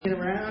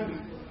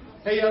everyone.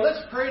 Hey, let's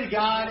pray to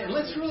God, and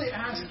let's really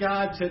ask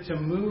God to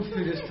move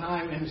through this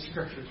time in the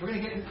Scriptures. We're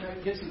going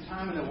to get some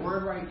time in the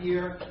Word right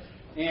here,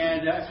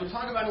 and as we'll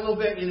talk about a little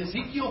bit, in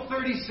Ezekiel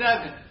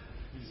 37,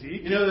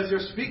 you know, as they're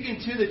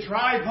speaking to the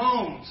dry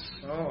bones.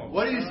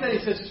 What did he say?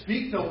 He says,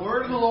 speak the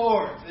word of the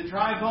Lord to the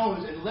dry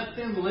bones and let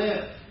them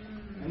live.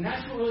 And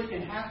that's what really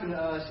can happen to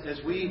us as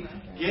we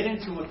get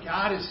into what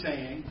God is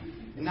saying,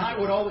 and not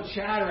what all the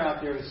chatter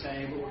out there is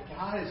saying, but what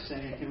God is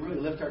saying can really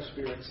lift our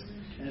spirits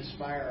and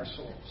inspire our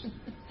souls.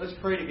 Let's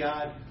pray to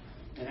God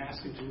and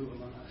ask Him to move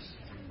among us.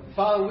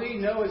 Father, we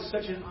know it's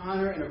such an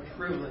honor and a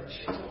privilege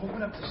to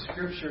open up the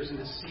Scriptures and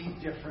to see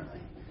differently.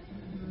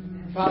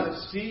 Father,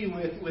 see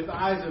with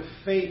eyes of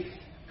faith.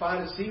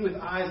 Father, see with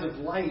eyes of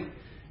light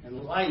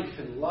and life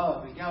and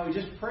love. And God, we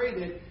just pray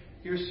that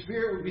Your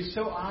Spirit would be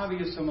so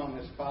obvious among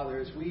us, Father,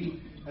 as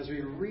we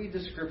read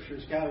the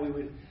Scriptures. God, we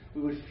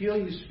would feel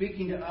You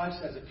speaking to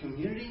us as a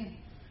community.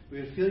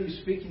 We would feel You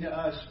speaking to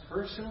us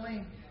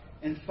personally.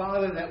 And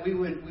Father, that we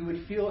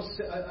would feel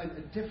a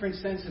different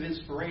sense of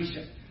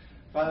inspiration,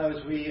 Father,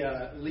 as we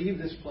leave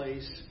this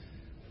place,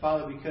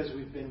 Father, because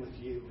we've been with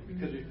You,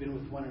 because we've been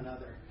with one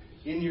another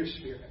in Your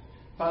Spirit.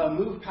 Father,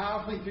 move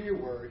powerfully through Your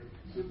Word.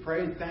 We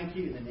pray and thank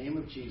You in the name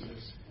of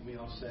Jesus. And we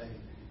all say,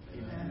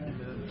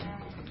 Amen.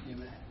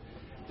 Amen.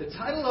 The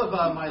title of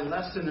my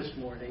lesson this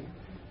morning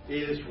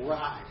is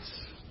Rise.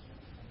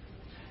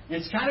 And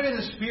it's kind of in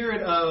the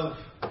spirit of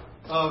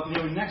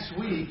next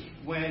week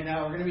when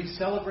we're going to be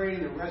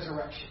celebrating the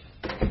resurrection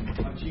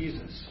of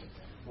Jesus.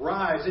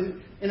 Rise.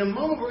 And in a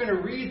moment we're going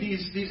to read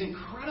these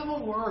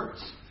incredible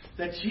words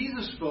that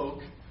Jesus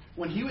spoke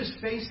when He was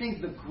facing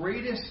the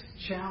greatest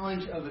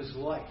challenge of His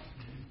life.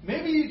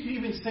 Maybe you could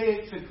even say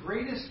it's the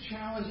greatest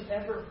challenge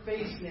ever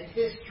faced in the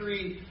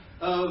history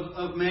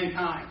of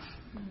mankind.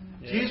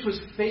 Yeah. Jesus was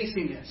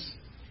facing this.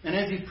 And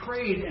as He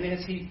prayed and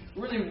as He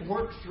really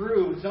worked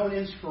through His own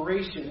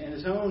inspiration and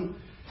His own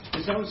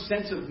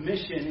sense of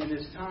mission in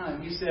this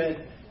time, He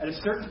said, at a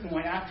certain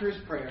point after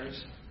His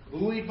prayers,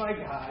 buoyed by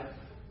God,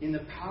 in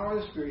the power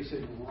of the Spirit, He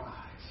said, rise.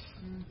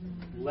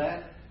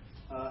 Let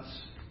us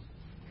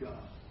go.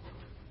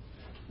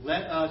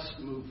 Let us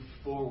move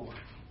forward.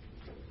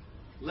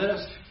 Let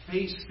us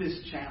face this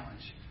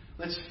challenge.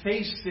 Let's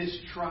face this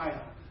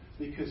trial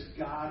because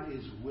God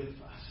is with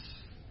us.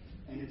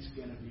 And it's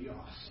going to be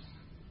awesome.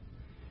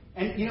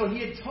 And, He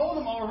had told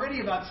them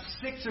already about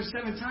 6 or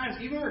 7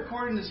 times, even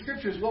recording the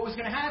Scriptures, what was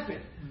going to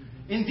happen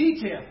in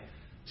detail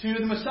to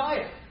the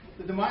Messiah.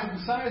 That the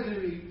Messiah was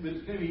going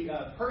to be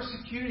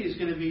persecuted. He was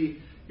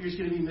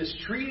going to be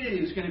mistreated.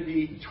 He was going to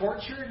be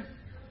tortured.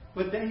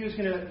 But then he was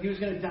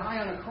going to die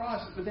on a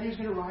cross. But then he was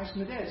going to rise from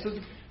the dead. So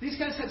these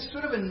guys had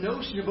sort of a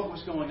notion of what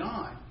was going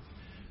on.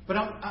 But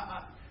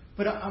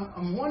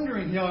I'm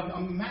wondering,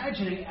 I'm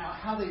imagining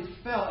how they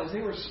felt as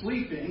they were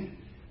sleeping,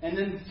 and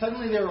then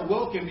suddenly they were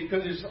woken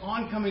because there's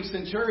oncoming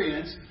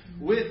centurions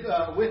with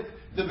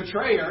the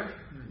betrayer,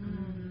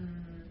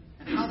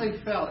 and how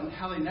they felt and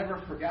how they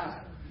never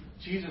forgot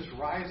Jesus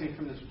rising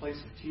from this place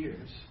of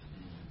tears,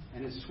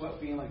 and His sweat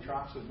being like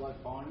drops of blood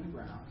falling on the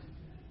ground,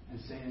 and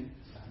saying,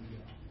 "It's time to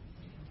go."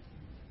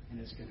 And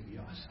it's going to be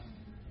awesome.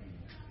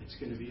 It's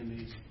going to be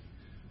amazing.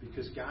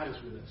 Because God is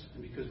with us.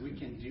 And because we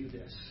can do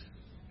this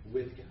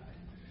with God.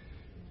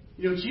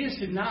 Jesus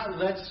did not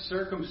let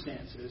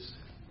circumstances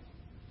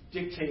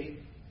dictate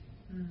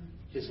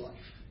His life.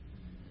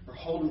 Or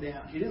hold Him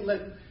down. He didn't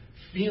let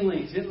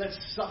feelings. He didn't let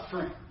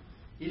suffering.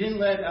 He didn't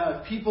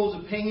let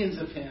people's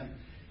opinions of Him.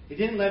 He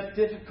didn't let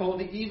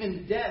difficulty,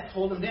 even death,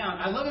 hold Him down.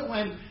 I love it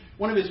when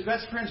one of His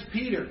best friends,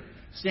 Peter,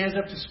 stands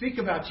up to speak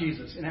about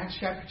Jesus in Acts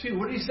chapter 2.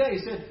 What did he say? He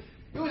said,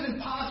 it was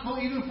impossible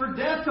even for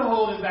death to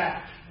hold Him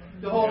back,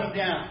 to hold Him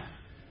down.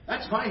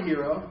 That's my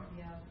hero.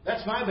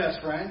 That's my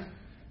best friend.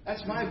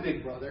 That's my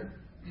big brother.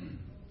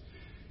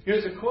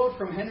 Here's a quote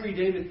from Henry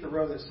David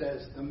Thoreau that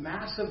says, the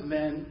mass of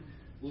men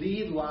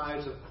lead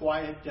lives of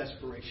quiet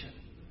desperation.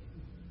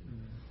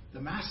 The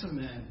mass of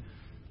men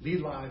lead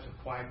lives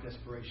of quiet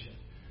desperation.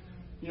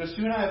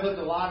 Sue and I have lived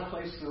a lot of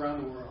places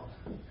around the world,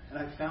 and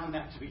I've found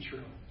that to be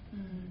true.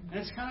 And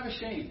it's kind of a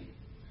shame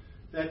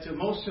that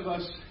most of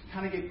us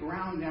kind of get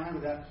ground down to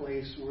that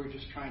place where we're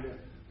just try to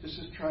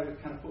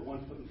kind of put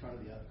one foot in front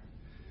of the other.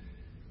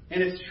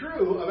 And it's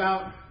true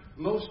about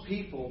most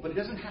people, but it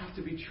doesn't have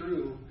to be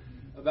true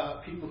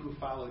about people who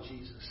follow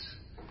Jesus.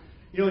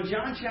 In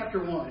John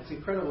chapter 1, it's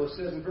incredible. It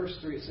says in verse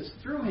 3, it says,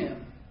 through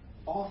Him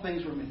all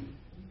things were made.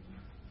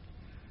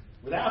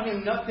 Without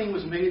Him nothing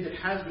was made that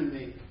has been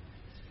made.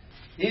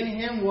 In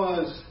Him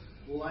was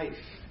life,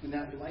 and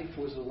that life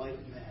was the light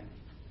of men.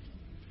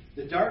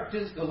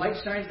 The light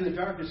shines in the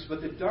darkness,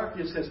 but the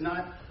darkness has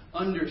not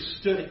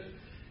understood it.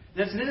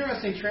 That's an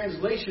interesting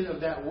translation of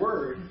that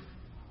word,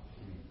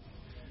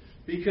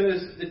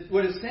 because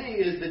what it's saying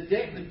is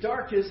the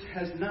darkness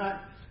has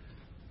not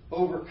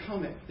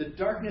overcome it. The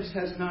darkness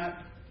has not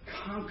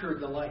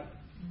conquered the light.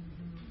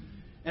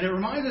 And it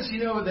reminds us,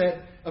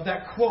 of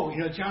that quote.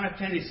 John F.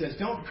 Kennedy says,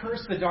 "Don't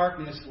curse the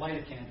darkness, light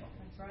a candle."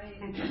 That's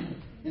right.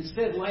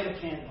 Instead, light a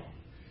candle.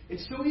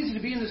 It's so easy to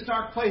be in this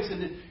dark place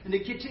and to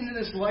get into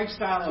this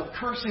lifestyle of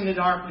cursing the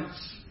darkness.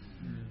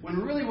 When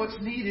really what's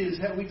needed is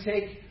that we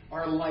take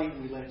our light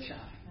and we let it shine.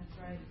 That's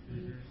right.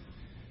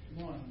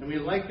 And we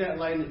light that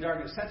light in the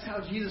darkness. That's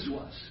how Jesus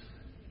was.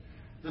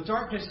 The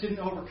darkness didn't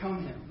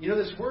overcome him. You know,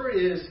 this word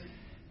is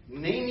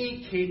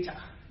neniketa.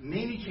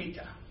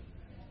 Neniketa.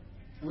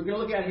 And we're going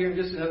to look at it here in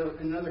just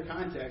another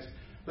context.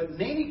 But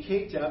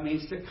neniketa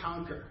means to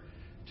conquer,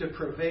 to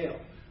prevail.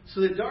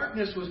 So the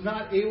darkness was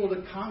not able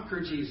to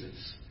conquer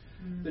Jesus.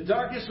 The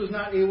darkness was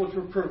not able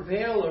to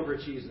prevail over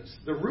Jesus.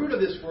 The root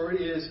of this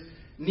word is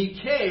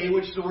Nike,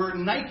 which the word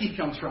Nike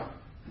comes from.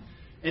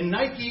 And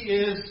Nike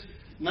is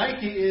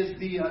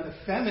the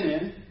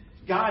feminine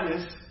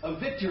goddess of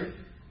victory.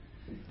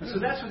 And so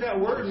that's what that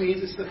word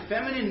means. It's the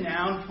feminine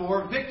noun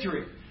for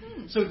victory.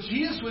 So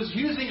Jesus was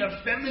using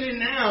a feminine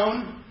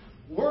noun,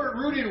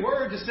 rooted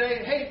word to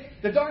say, hey,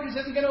 the darkness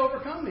isn't going to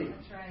overcome me.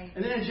 That's right.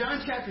 And then in John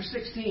chapter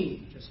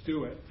 16, just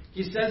do it.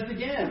 He says it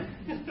again.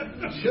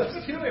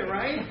 Just do it,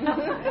 right?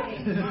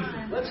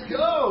 Right. Let's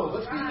go.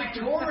 Let's be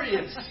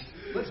victorious.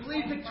 Let's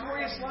lead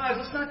victorious lives.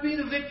 Let's not be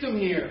the victim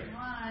here. Come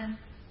on.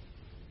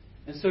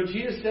 And so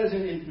Jesus says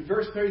in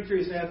verse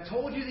 33, he says, I've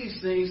told you these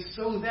things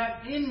so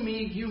that in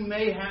me you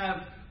may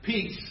have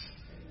peace.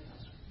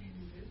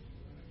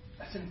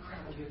 That's an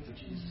incredible gift that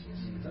Jesus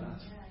gives to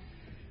us.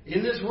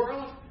 In this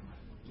world,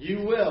 you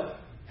will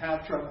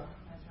have trouble.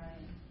 That's right.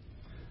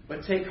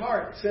 But take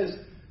heart. It says,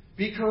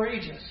 be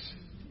courageous.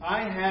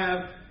 I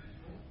have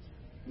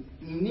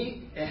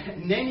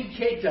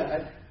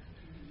neniketad.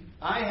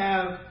 I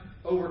have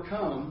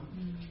overcome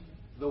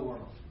the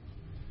world.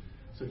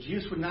 So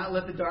Jesus would not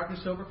let the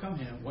darkness overcome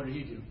him. What did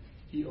he do?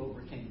 He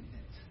overcame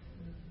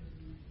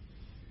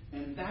it.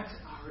 And that's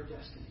our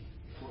destiny.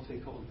 We'll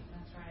take hold of it.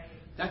 That's right.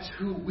 That's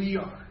who we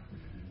are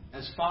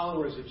as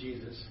followers of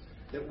Jesus,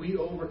 that we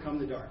overcome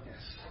the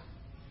darkness.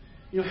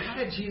 You know, how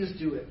did Jesus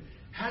do it?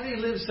 How did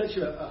he live such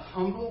a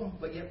humble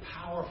but yet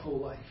powerful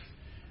life?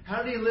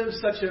 How did he live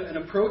such an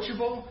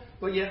approachable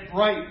but yet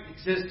bright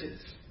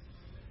existence?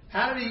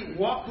 How did he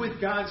walk with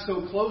God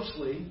so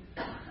closely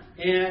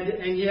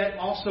and yet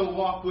also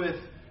walk with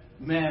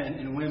men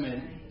and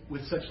women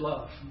with such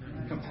love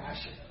and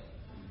compassion?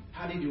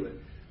 How did he do it?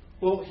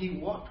 Well, he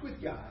walked with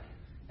God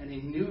and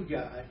he knew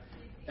God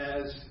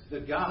as the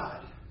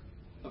God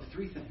of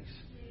three things: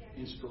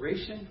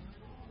 inspiration,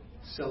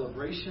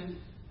 celebration,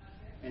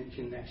 and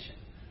connection.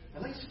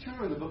 I'd like to turn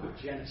over to the book of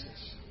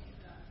Genesis.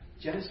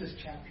 Genesis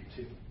chapter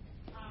 2.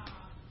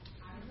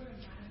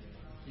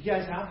 You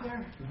guys out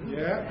there?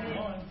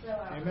 Yeah.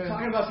 Amen.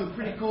 Talking about some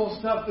pretty cool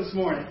stuff this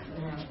morning.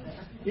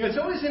 You know, it's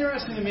always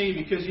interesting to me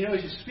because, you know,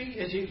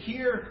 as you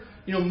hear,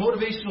 you know,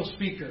 motivational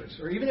speakers,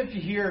 or even if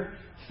you hear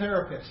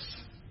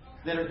therapists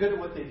that are good at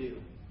what they do,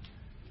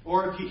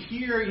 or if you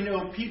hear, you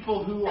know,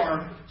 people who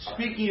are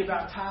speaking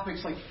about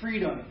topics like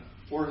freedom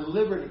or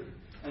liberty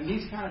and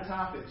these kind of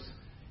topics,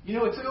 you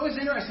know, it's always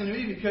interesting to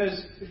me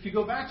because if you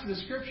go back to the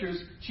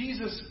scriptures,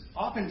 Jesus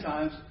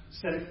oftentimes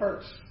said it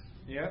first.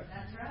 Yeah.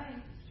 That's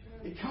right.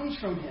 It comes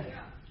from him.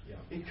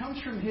 It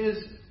comes from his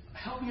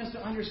helping us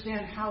to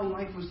understand how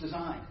life was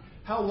designed,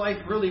 how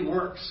life really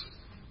works.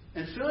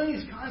 And so many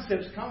of these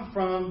concepts come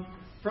from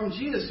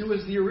Jesus, who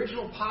was the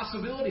original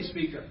possibility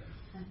speaker,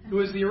 who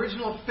was the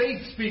original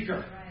faith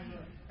speaker.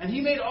 And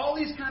he made all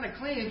these kind of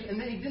claims, and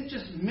then he didn't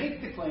just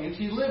make the claims,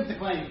 he lived the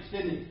claims,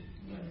 didn't he?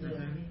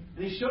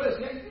 And he showed us,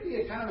 yeah, you could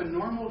be a kind of a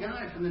normal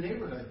guy from the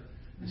neighborhood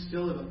and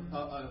still live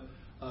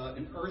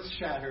an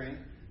earth-shattering,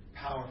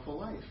 powerful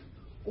life.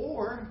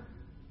 Or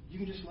you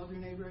can just love your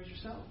neighbor as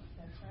yourself.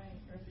 That's right.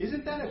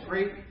 Isn't that a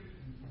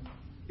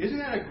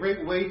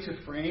great way to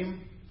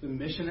frame the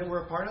mission that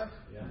we're a part of?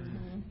 Yeah.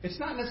 It's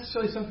not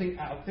necessarily something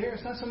out there.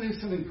 It's not something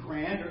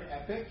grand or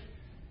epic.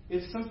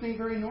 It's something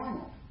very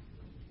normal.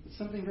 It's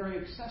something very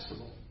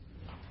accessible.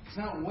 It's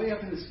not way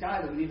up in the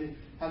sky that we need to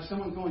have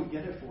someone go and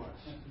get it for us.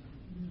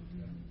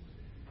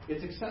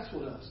 It's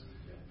accessible to us.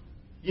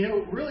 You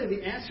know, really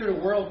the answer to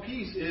world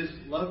peace is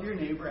love your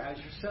neighbor as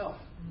yourself.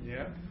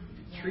 Yeah.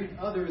 Treat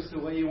others the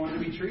way you want to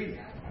be treated.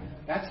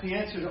 That's the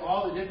answer to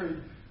all the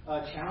different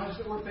challenges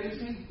that we're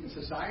facing in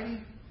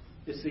society.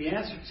 It's the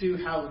answer to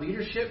how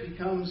leadership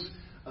becomes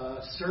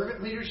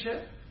servant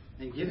leadership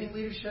and giving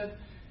leadership.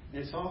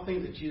 And it's all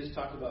things that Jesus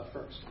talked about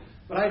first.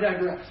 But I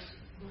digress.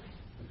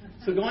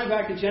 So going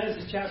back to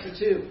Genesis chapter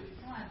 2.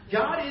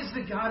 God is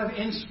the God of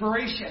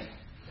inspiration.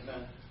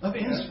 Of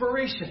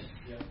inspiration.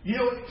 You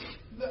know,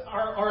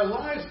 our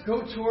lives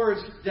go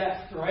towards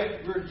death,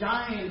 right? We're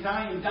dying and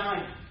dying and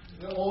dying.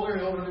 The older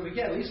and older we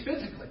get, at least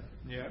physically.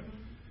 Yeah.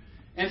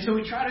 And so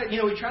we try to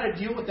deal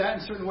with that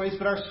in certain ways,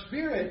 but our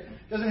spirit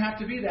doesn't have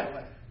to be that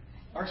way.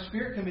 Our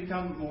spirit can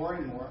become more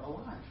and more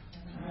alive.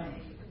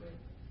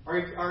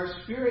 Our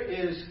spirit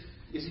is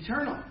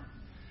eternal.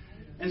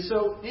 And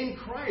so in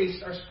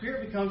Christ, our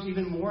spirit becomes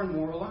even more and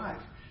more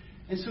alive.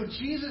 And so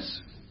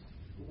Jesus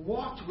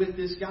walked with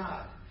this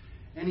God,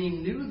 and he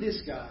knew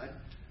this God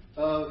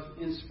of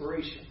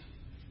inspiration.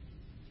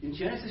 In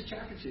Genesis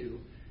chapter 2,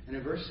 and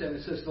in verse 7,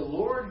 it says, the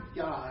Lord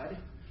God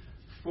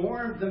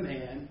formed the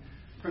man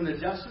from the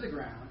dust of the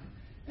ground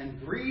and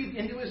breathed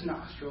into his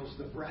nostrils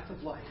the breath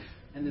of life,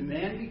 and the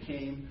man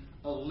became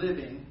a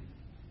living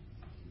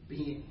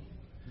being.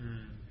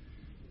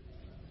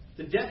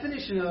 The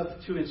definition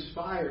of to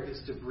inspire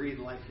is to breathe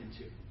life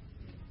into.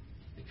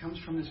 It comes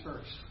from this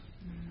verse.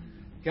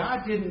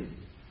 God didn't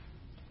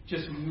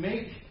just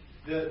make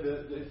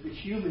the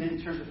human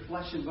in terms of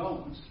flesh and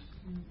bones.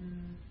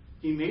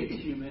 He made the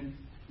human,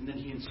 and then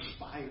he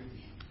inspired the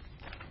human.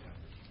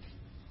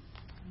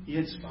 He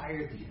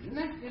inspired the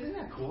human. Isn't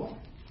that cool?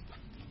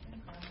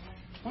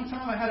 One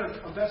time I had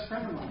a best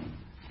friend of mine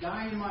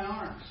die in my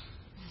arms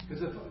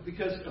because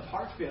of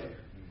heart failure.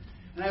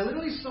 And I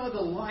literally saw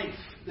the life,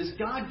 this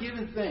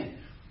God-given thing,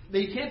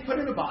 that you can't put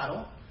in a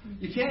bottle,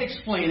 you can't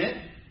explain it,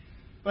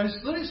 but I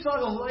literally saw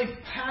the life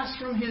pass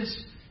from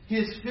his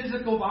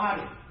physical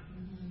body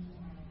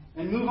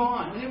and move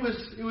on. And it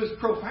was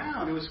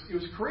profound. It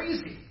was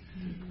crazy.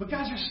 But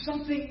guys, there's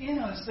something in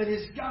us that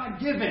is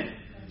God-given.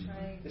 That's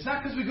right. It's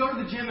not because we go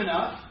to the gym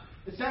enough.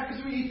 It's not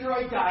because we eat the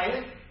right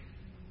diet.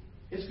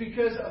 It's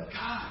because of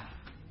God.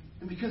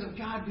 And because of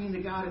God being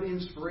the God of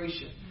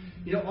inspiration.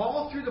 You know,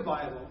 all through the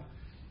Bible,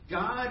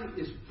 God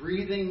is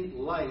breathing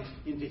life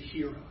into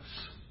heroes.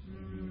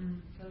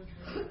 So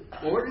true.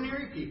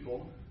 Ordinary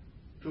people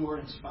who are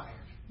inspired.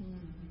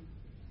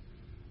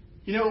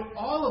 You know,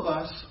 all of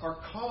us are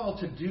called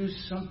to do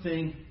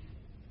something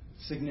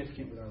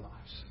significant with our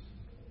lives.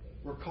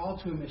 We're called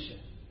to a mission.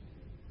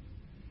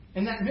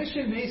 And that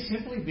mission may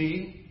simply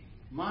be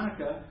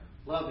Monica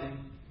loving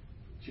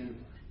Juniper.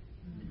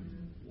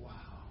 Wow.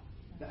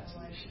 That's a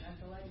mission.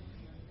 That's a life right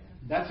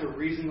there. That's a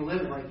reason to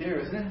live right there,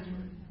 isn't it?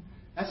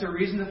 That's a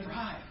reason to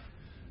thrive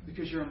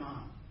because you're a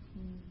mom.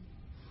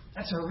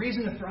 That's a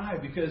reason to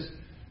thrive because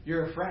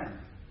you're a friend.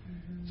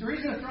 It's a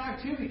reason to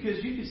thrive, too,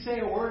 because you can say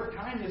a word of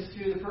kindness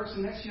to the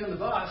person next to you on the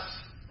bus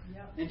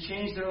and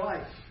change their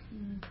life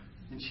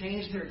and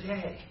change their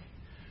day.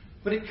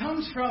 But it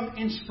comes from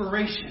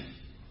inspiration.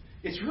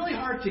 It's really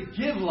hard to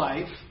give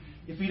life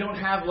if you don't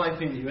have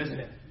life in you, isn't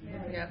it?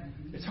 Yeah.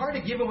 It's hard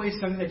to give away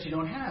something that you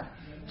don't have.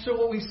 So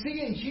what we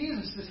see in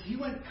Jesus is he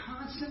went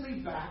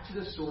constantly back to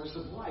the source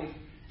of life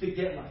to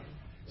get life.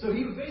 So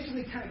he would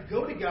basically kind of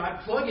go to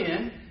God, plug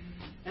in,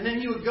 and then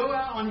he would go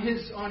out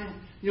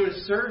to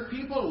serve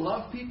people, to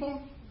love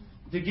people,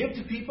 to give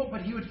to people,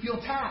 but he would feel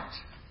tapped.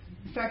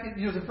 In fact,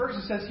 the verse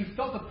says he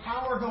felt the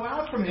power go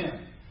out from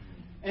him.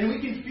 And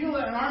we can feel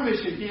that in our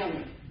mission, can't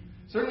we?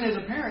 Certainly as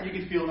a parent, you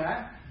can feel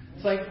that.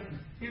 It's like,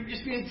 you're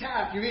just being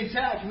tapped, you're being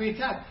tapped, you're being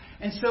tapped.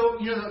 And so,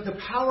 the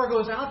power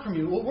goes out from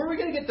you. Well, where are we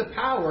going to get the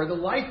power, the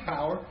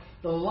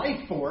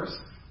life force,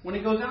 when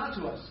it goes out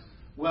to us?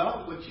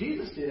 Well, what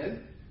Jesus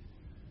did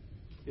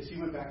is he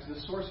went back to the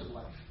source of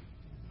life.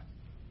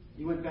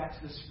 He went back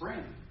to the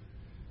spring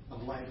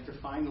of life to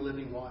find the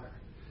living water.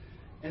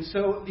 And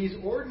so these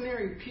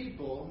ordinary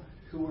people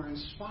who were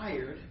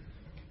inspired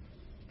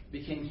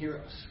became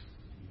heroes.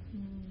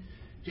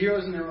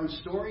 Heroes in their own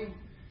story.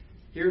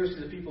 Heroes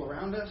to the people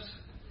around us.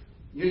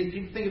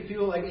 You think of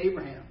people like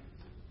Abraham,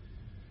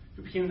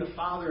 who became the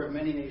father of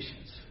many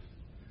nations.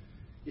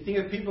 You think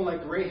of people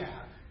like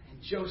Rahab and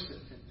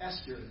Joseph and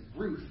Esther and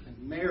Ruth and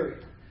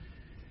Mary.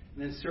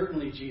 And then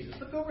certainly Jesus.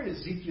 Look over at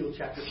Ezekiel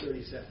chapter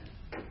 37.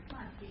 Come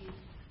on, Steve.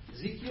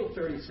 Ezekiel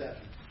 37.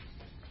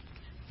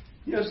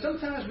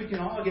 Sometimes we can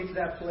all get to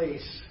that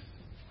place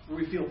where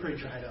we feel pretty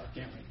dried up,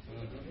 can't we?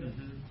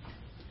 And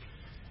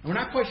we're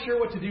not quite sure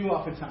what to do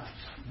oftentimes.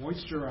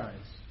 Moisturize.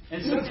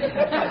 And so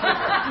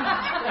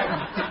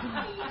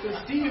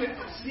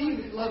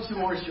Steve loves to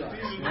moisturize.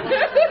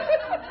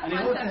 And he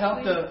loves to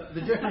help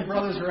the different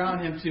brothers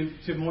around him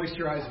to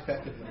moisturize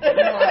effectively. I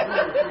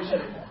really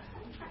appreciate that.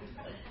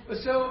 But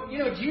so,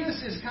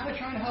 Jesus is kind of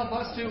trying to help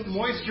us to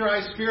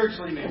moisturize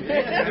spiritually, maybe.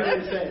 That's a good way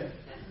to say it.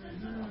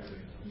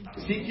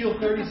 Ezekiel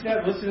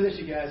 37, listen to this,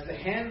 you guys. The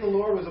hand of the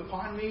Lord was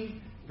upon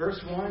me, verse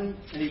 1,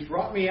 and he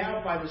brought me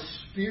out by the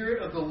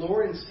Spirit of the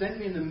Lord and sent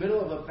me in the middle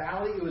of a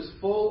valley. It was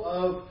full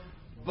of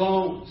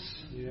bones.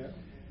 Yeah.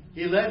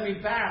 He led me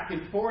back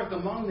and forth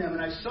among them,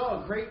 and I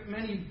saw a great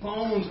many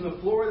bones on the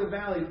floor of the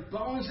valley,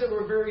 bones that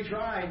were very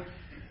dry.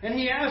 And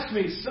he asked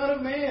me, Son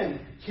of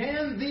man,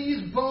 can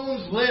these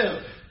bones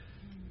live?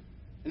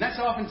 And that's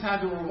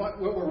oftentimes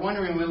what we're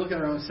wondering when we look at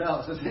our own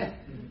selves, isn't it?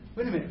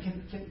 Wait a minute,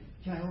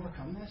 can I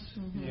overcome this?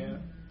 Yeah.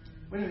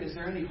 Wait a minute, is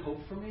there any hope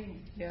for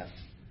me? Yeah.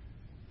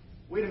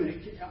 Wait a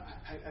minute,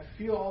 I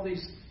feel all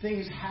these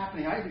things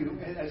happening. I do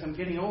as I'm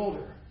getting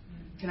older.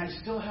 Can I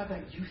still have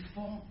that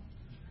youthful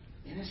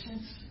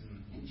innocence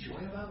and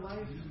joy about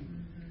life?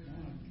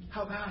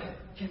 How about it?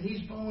 Can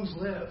these bones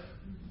live?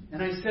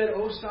 And I said,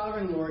 "Oh,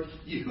 sovereign Lord,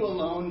 you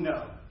alone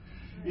know."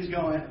 He's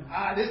going,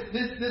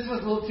 this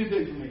was a little too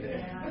big for me.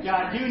 Yeah.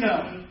 God, you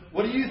know.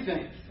 What do you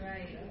think?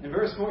 Right. In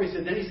verse 4, he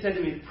said, then he said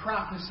to me,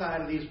 prophesy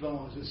to these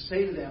bones and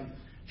say to them,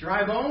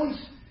 dry bones,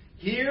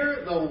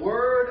 hear the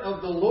word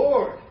of the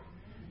Lord.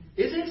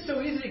 Isn't it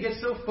so easy to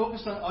get so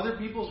focused on other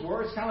people's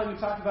words? Kind of like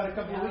we talked about a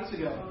couple of weeks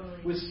ago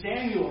with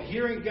Samuel,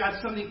 hearing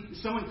God,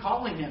 someone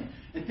calling him,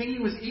 and thinking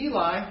it was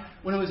Eli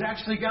when it was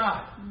actually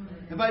God.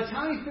 And by the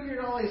time he figured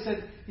it all,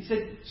 he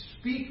said,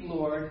 "Speak,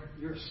 Lord,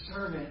 your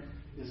servant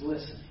is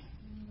listening."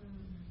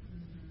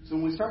 So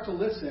when we start to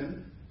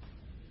listen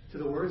to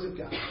the words of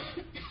God,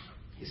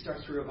 he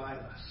starts to revive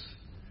us.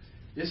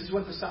 This is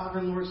what the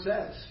sovereign Lord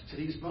says to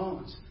these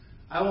bones.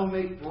 "I will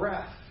make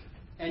breath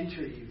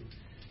enter you,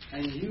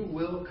 and you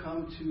will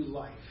come to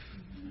life.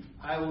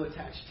 I will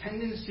attach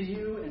tendons to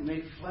you and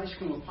make flesh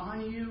come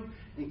upon you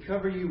and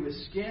cover you with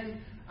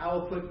skin. I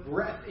will put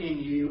breath in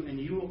you, and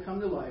you will come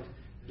to life.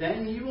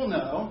 Then you will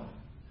know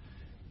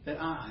that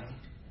I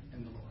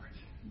am the Lord."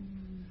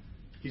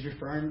 He's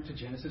referring to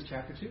Genesis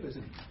chapter 2,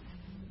 isn't he?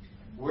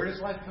 Where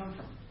does life come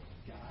from?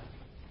 God.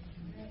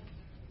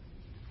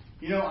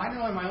 You know, I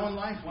know in my own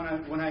life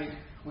when I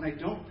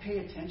don't pay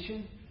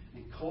attention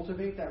and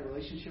cultivate that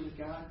relationship with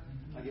God,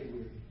 I get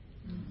weary.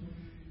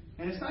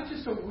 And it's not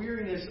just a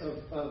weariness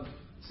of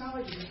it's not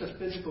like just a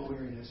physical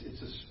weariness,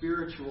 it's a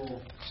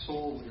spiritual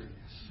soul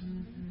weariness.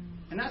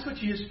 And that's what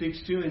Jesus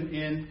speaks to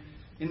in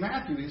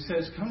Matthew. He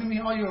says, "Come to me,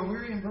 all you are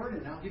weary and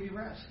burdened, and I'll give you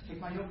rest. Take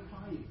my yoke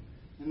upon you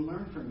and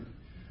learn from me.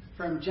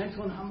 For I'm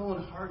gentle and humble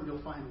in heart, and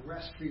you'll find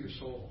rest for your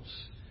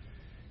souls."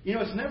 You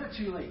know, it's never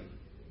too late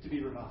to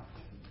be revived.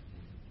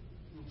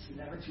 It's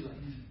never too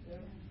late.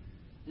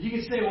 You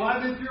can say, "Well,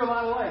 I've been through a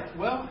lot of life."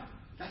 Well,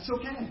 that's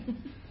okay.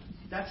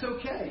 That's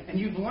okay. And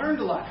you've learned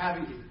a lot,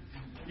 haven't you?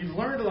 You've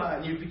learned a lot,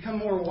 and you've become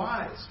more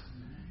wise.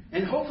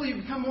 And hopefully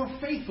you become more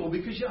faithful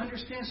because you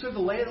understand sort of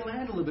the lay of the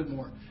land a little bit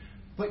more.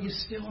 But you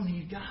still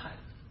need God.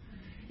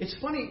 It's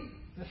funny,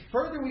 the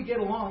further we get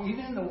along,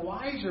 even the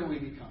wiser we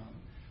become,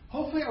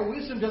 hopefully our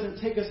wisdom doesn't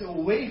take us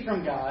away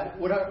from God.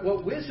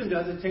 What wisdom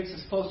does, it takes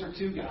us closer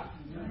to God.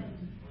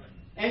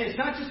 And it's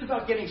not just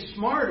about getting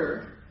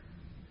smarter.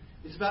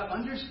 It's about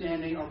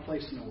understanding our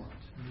place in the world.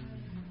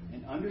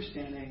 And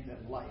understanding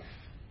that life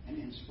and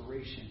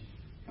inspiration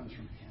comes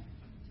from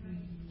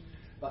Him.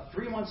 About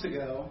 3 months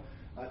ago,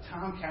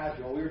 Tom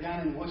Caswell, we were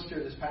down in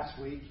Worcester this past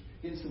week,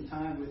 getting some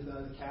time with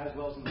the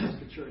Caswells and the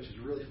Worcester Church. It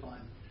was really fun.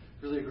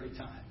 Really a great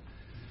time.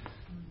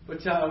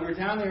 But we were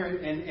down there,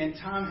 and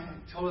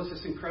Tom told us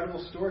this incredible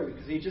story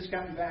because he had just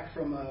gotten back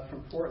from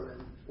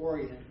Portland,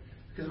 Oregon.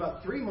 Because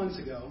about 3 months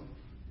ago,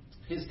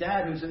 his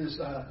dad, who's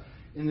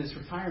in this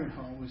retirement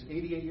home, who's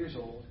 88 years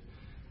old,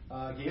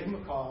 gave him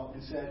a call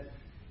and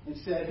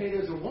said, "Hey,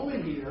 there's a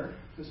woman here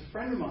who's a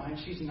friend of mine.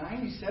 She's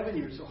 97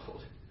 years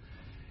old.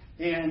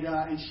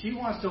 And she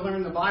wants to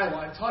learn the Bible.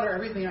 I taught her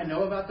everything I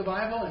know about the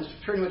Bible, and it's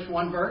pretty much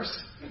one verse.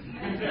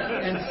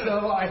 And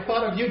so I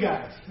thought of you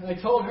guys. And I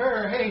told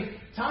her, hey,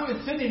 Tom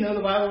and Sydney know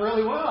the Bible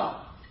really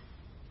well.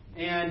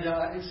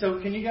 And so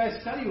can you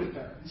guys study with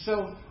her? And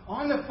so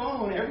on the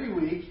phone every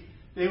week,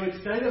 they would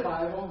study the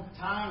Bible.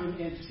 Tom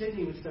and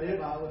Sydney would study the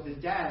Bible with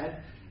his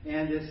dad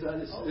and this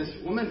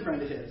woman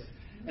friend of his.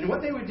 And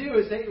what they would do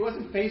is it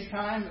wasn't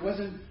FaceTime, it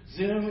wasn't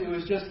Zoom, it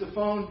was just the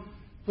phone.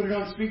 Put it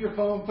on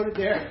speakerphone, put it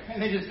there, and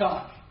they just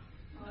talk.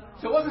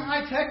 So it wasn't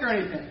high tech or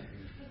anything.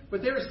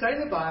 But they were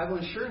studying the Bible,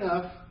 and sure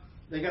enough,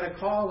 they got a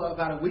call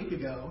about a week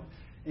ago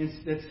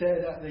that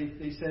said,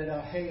 they said,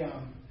 hey,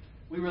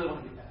 we really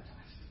want to get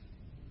baptized.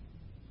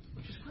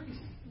 Which is crazy.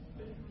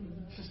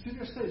 So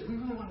student studies, we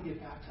really want to get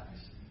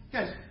baptized.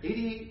 Guys,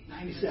 88,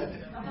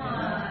 97. Come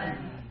on.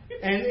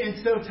 And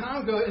so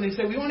Tom goes, and they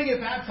said, we want to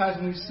get baptized,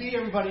 and we see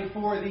everybody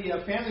for the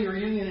family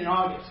reunion in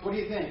August. What do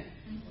you think?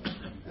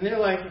 And they're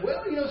like,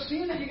 well,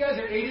 seeing that you guys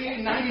are 88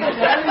 and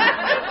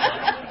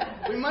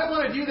 97, we might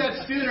want to do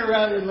that sooner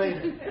rather than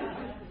later.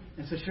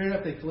 And so sure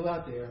enough, they flew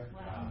out there.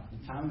 Wow.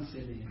 And Tom and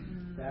Sydney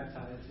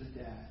baptized his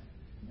dad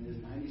and his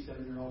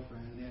 97-year-old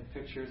friend. And they had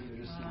pictures, and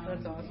they're just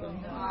smiling. That's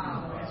awesome.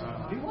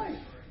 Wow. New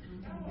life.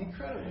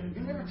 Incredible.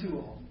 You're never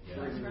too old.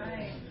 That's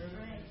right.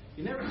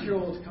 You're never too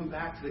old to come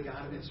back to the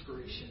God of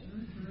inspiration.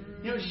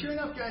 Sure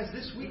enough, guys,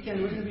 this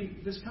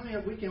coming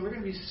up weekend, we're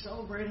going to be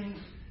celebrating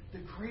the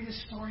greatest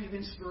story of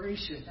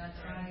inspiration. That's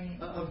right.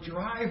 Of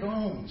dry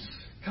bones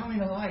coming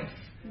to life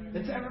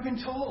that's ever been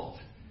told.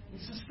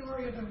 It's the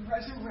story of the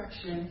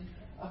resurrection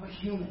of a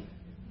human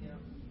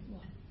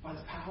by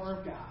the power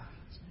of God.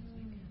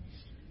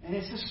 And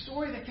it's a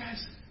story that,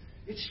 guys,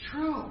 it's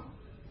true.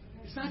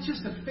 It's not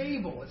just a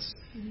fable.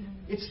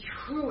 It's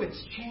true.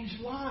 It's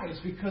changed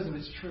lives because of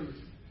its truth.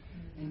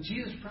 And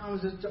Jesus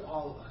promises to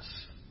all of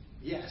us,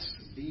 yes,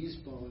 these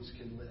bones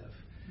can live.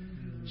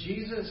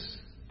 Jesus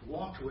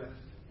walked with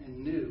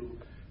and knew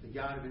the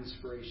God of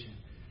inspiration.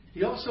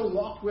 He also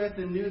walked with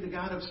and knew the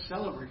God of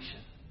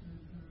celebration.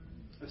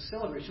 Of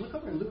celebration. Look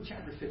over in Luke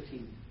chapter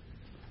 15.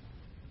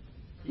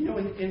 In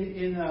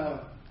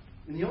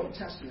the Old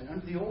Testament,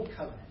 under the Old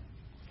Covenant,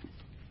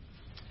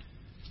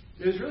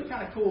 it was really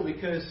kind of cool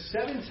because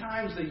 7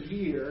 times a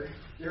year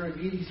there would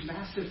be these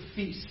massive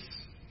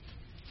feasts.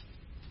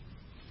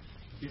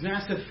 These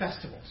massive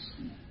festivals.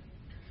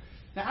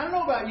 Now, I don't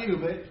know about you,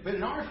 but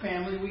in our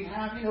family, we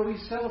have, we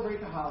celebrate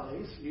the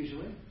holidays,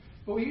 usually.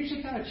 But we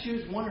usually kind of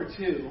choose 1 or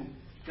 2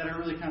 that are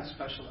really kind of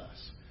special to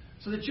us.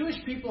 So the Jewish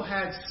people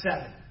had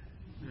 7.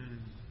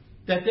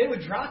 That they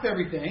would drop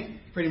everything,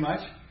 pretty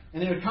much,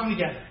 and they would come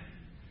together.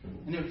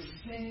 And they would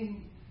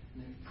sing,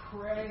 and they would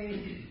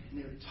pray, and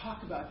they would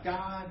talk about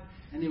God.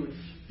 and they would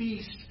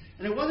feast.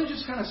 And it wasn't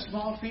just kind of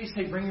small feast,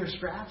 hey, bring your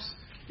scraps.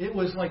 It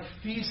was like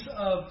feast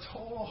of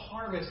total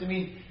harvest. I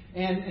mean,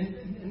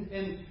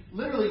 and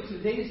literally, to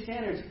today's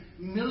standards,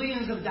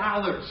 millions of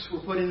dollars were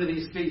put into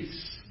these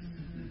feasts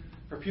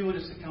for people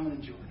just to come and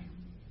enjoy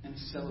and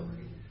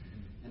celebrate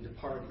and to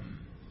party.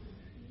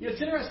 You know,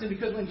 it's interesting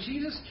because when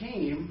Jesus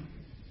came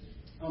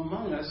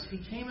among us,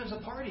 he came as a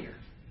partier.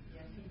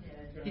 Yes, he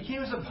did. He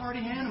came as a party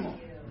animal.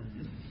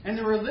 And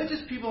the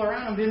religious people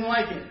around him didn't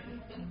like it.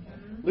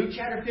 Luke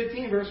chapter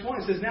 15, verse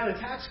 1, it says, now the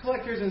tax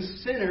collectors and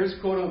sinners,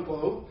 quote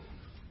unquote,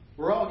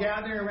 were all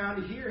gathering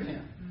around to hear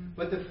him.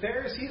 But the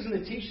Pharisees and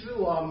the teachers of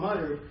the law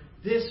muttered,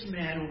 this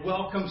man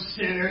welcomes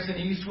sinners and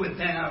eats with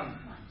them.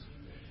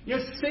 You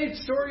know, it's the same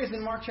story as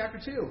in Mark chapter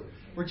 2,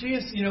 where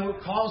Jesus,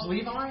 calls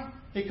Levi,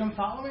 hey, come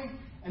follow me.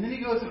 And then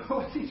he goes,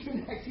 what's he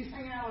doing next? He's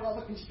hanging out with all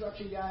the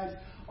construction guys,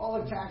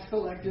 all the tax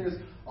collectors,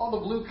 all the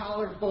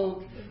blue-collar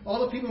folk,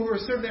 all the people who were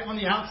sort of on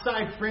the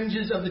outside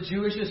fringes of the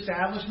Jewish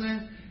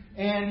establishment.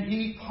 And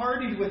he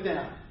partied with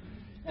them.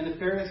 And the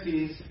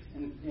Pharisees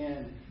and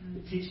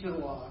the teachers of the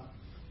law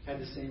had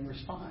the same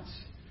response.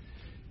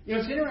 You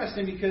know, it's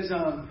interesting because,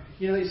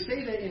 they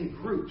say that in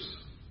groups,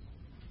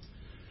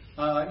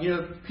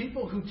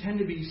 people who tend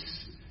to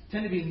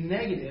be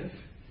negative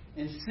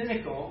and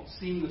cynical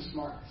seem the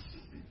smartest.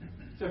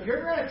 So if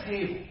you're at a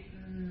table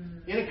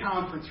in a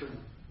conference room,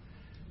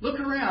 look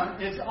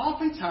around, and it's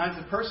oftentimes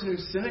the person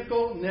who's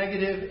cynical,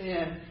 negative,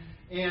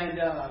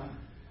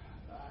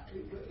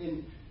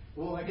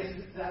 well, I guess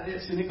that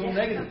is cynical,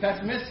 negative,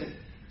 pessimistic,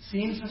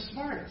 seems the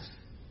smartest.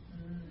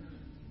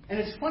 And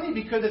it's funny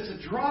because it's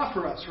a draw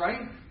for us,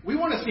 right? We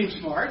want to seem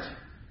smart.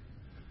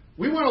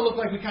 We want to look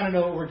like we kind of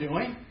know what we're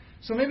doing.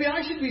 So maybe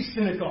I should be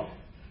cynical.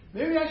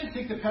 Maybe I should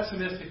take the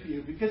pessimistic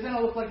view because then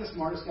I'll look like the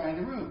smartest guy in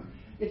the room.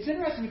 It's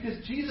interesting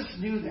because Jesus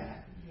knew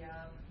that. Yeah.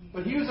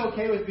 But he was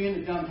okay with being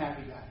the dumb,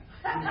 happy guy.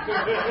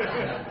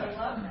 I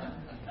love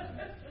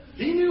that.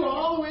 He knew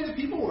all the way that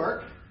people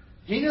work.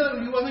 He knew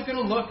that he wasn't going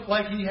to look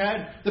like he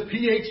had the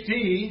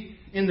PhD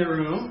in the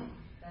room.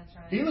 That's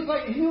right.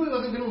 He knew he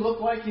wasn't going to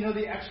look like,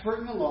 the expert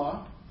in the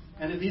law.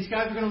 And that these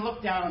guys were going to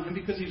look down on him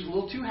because he's a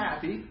little too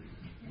happy.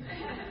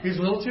 He's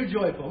a little too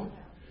joyful.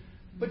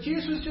 But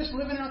Jesus was just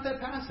living out that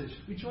passage.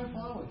 Be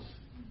joyful always.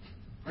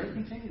 Pray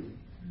continually.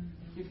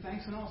 Give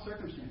thanks in all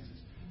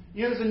circumstances.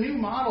 There's a new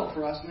model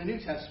for us in the New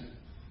Testament.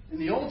 In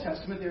the Old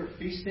Testament, they were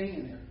feasting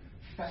and they were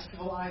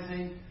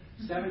festivalizing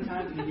 7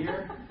 times a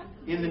year.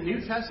 In the New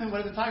Testament,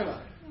 what does it talk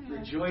about?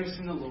 Rejoice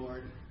in the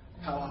Lord.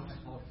 How often?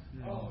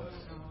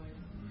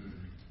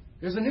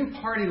 There's a new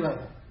party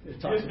level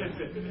it talks about.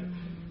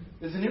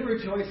 There's a new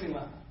rejoicing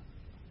level.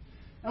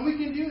 And we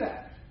can do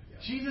that.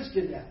 Jesus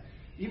did that.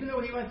 Even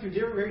though he went through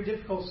very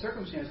difficult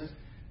circumstances,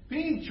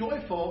 being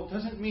joyful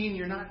doesn't mean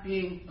you're not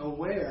being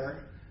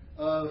aware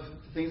of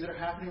the things that are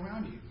happening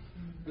around you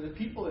or the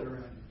people that are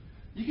around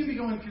you. You can be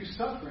going through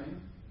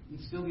suffering and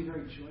still be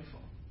very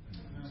joyful,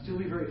 still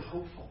be very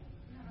hopeful,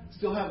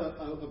 still have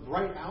a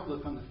bright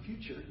outlook on the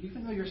future,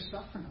 even though you're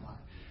suffering a lot.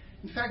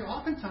 In fact,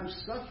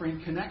 oftentimes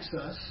suffering connects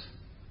us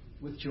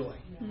with joy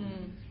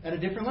at a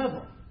different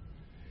level.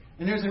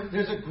 And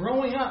there's a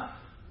growing up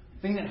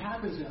thing that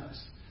happens in us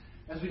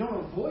as we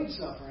don't avoid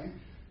suffering,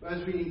 but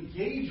as we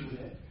engage with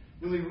it,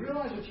 and we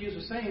realize what Jesus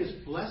was saying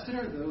is, blessed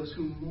are those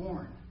who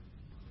mourn.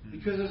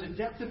 Because there's a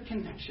depth of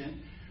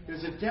connection,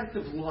 there's a depth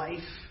of life,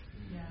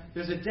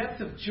 there's a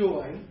depth of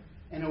joy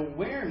and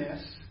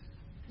awareness,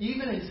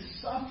 even in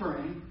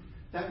suffering,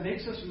 that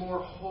makes us more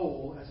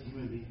whole as a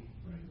human being.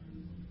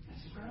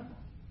 That's incredible.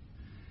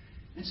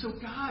 And so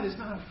God is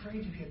not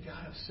afraid to be a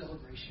God of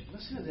celebration.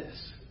 Listen to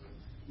this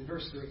in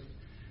verse 3.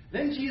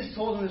 Then Jesus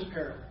told him this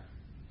parable.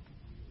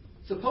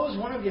 Suppose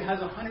one of you has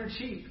 100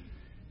 sheep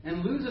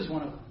and loses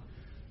one of them.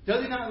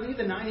 Does he not leave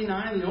the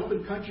 99 in the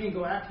open country and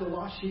go after the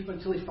lost sheep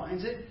until he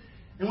finds it?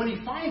 And when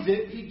he finds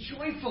it, he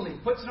joyfully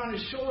puts it on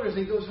his shoulders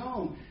and goes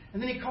home.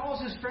 And then he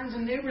calls his friends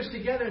and neighbors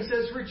together and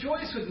says,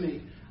 rejoice with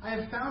me. I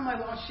have found my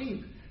lost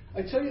sheep.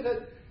 I tell you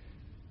that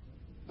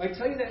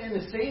in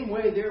the same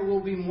way there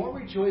will be more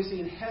rejoicing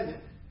in heaven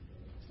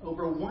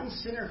over one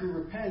sinner who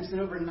repents than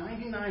over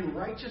 99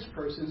 righteous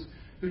persons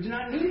who do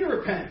not need to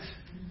repent.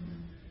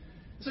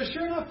 So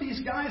sure enough,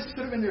 these guys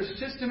sort of in their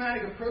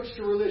systematic approach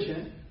to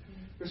religion,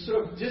 they're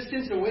sort of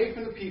distanced away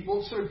from the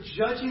people, sort of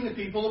judging the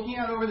people, looking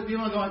out over the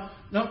people and going,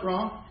 nope,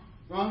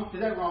 wrong,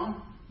 did that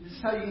wrong. This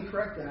is how you can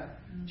correct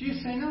that.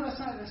 Jesus saying, no, that's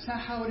not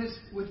how it is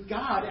with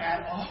God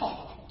at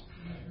all.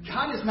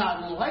 God is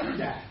not like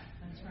that.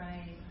 That's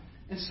right.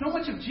 And so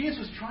much of Jesus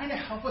was trying to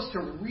help us to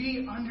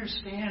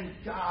re-understand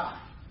God.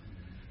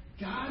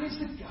 God is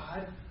the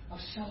God of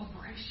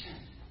celebration.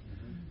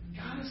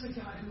 God is the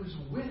God who is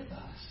with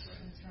us.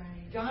 That's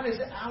right. God is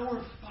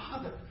our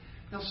Father.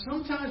 Now,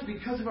 sometimes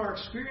because of our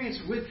experience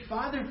with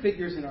father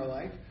figures in our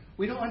life,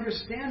 we don't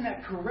understand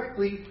that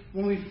correctly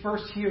when we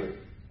first hear it.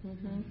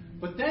 Mm-hmm.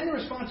 But then the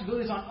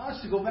responsibility is on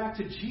us to go back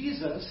to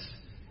Jesus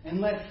and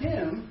let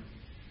Him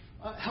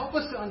help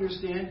us to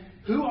understand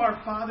who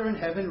our Father in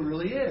heaven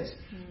really is.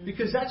 Mm-hmm.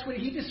 Because that's what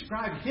He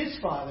described His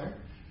Father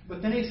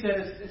But then he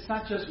says, it's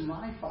not just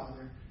my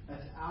Father,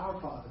 that's our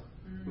Father,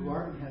 who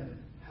art in heaven.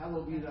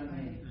 Hallowed be thy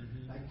name.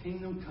 Thy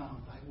kingdom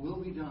come, thy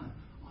will be done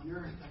on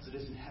earth as it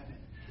is in heaven.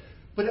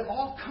 But it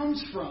all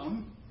comes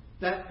from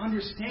that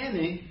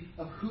understanding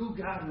of who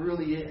God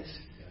really is.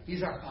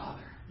 He's our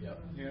Father,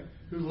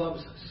 who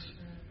loves us,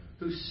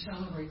 who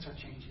celebrates our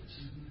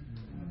changes,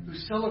 who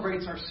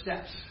celebrates our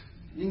steps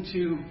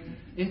into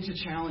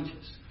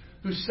challenges,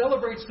 who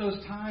celebrates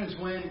those times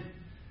when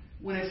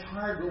it's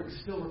hard but we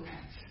still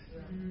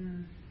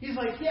repent. He's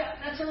like, yeah,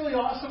 that's really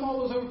awesome,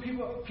 all those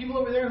people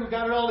over there who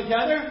got it all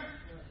together.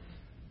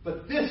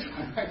 But this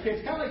one, right here,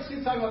 it's kind of like she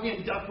was talking about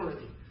being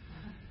duck-worthy.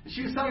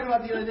 She was talking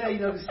about the other day,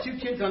 there's two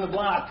kids on the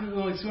block, two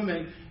going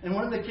swimming, and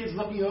one of the kids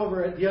looking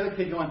over at the other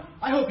kid going,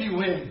 I hope you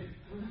win.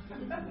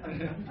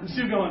 And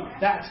Sue going,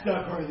 that's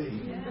duck-worthy.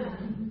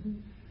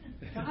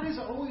 God is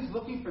always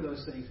looking for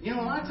those things. A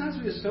lot of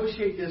times we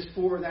associate this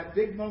for that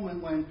big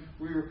moment when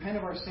we repent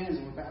of our sins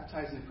and we're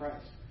baptized into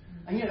Christ.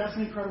 And yeah, that's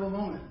an incredible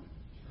moment.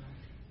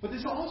 But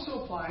this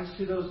also applies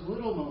to those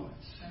little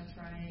moments. That's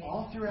right.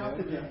 All throughout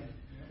the day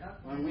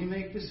when we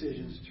make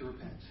decisions to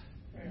repent.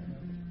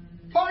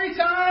 Party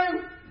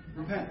time!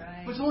 Repent.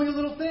 Right. But it's only a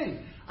little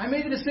thing. I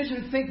made the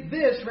decision to think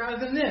this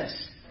rather than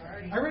this.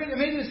 I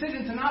made the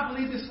decision to not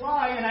believe this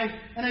lie,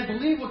 and I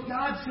believe what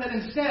God said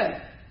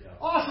instead.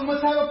 Awesome,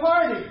 let's have a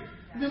party.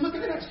 And then look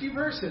at the next few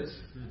verses.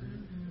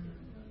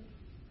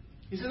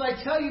 He says,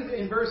 I tell you,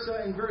 in verse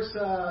 10,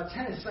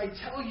 it says, I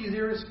tell you,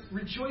 there is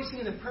rejoicing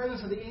in the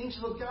presence of the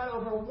angel of God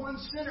over one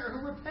sinner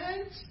who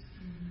repents.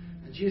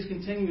 And Jesus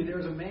continued, there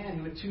was a man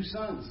who had 2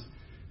 sons.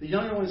 The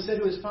younger one said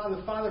to his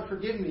father, Father,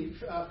 forgive me.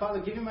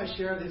 Father, give me my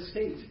share of the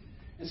estate.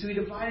 And so he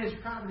divided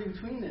his property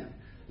between them.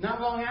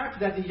 Not long after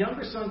that, the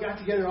younger son got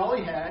together all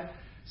he had,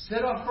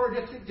 set off for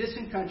a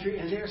distant country,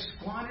 and there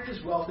squandered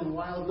his wealth in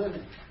wild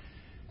living.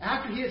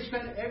 After he had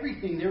spent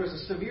everything, there was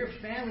a severe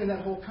famine in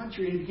that whole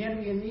country, and he began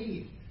to be in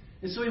need.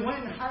 And so he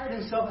went and hired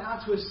himself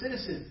out to a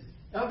citizen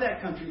of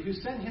that country, who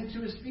sent him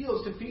to his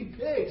fields to feed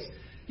pigs.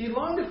 He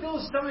longed to fill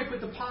his stomach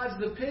with the pods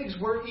the pigs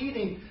were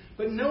eating,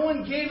 but no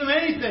one gave him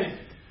anything.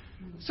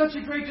 Such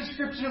a great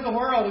description of the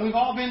world, and we've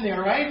all been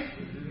there, right?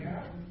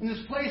 Yeah. In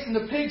this place in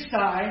the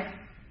pigsty,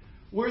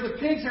 where the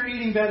pigs are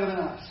eating better than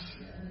us.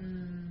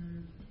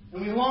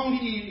 And we long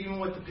to eat even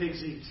what the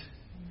pigs eat.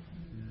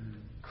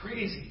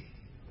 Crazy.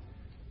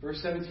 Verse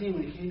 17,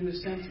 when he came to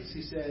his senses,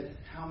 he said,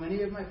 how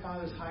many of my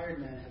father's hired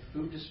men have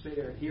food to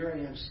spare, and here I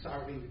am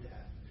starving to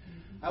death.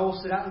 I will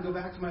set out and go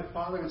back to my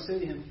father and say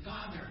to him,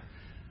 Father,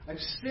 I've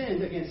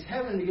sinned against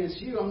heaven and against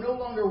you. I'm no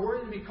longer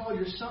worthy to be called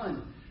your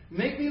son.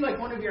 Make me like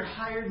one of your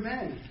hired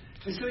men.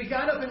 And so he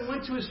got up and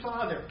went to his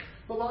father.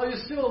 But while he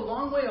was still a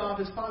long way off,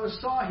 his father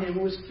saw him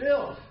and was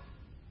filled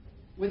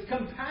with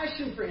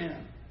compassion for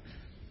him.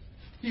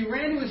 He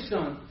ran to his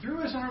son,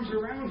 threw his arms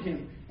around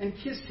him, and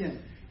kissed him.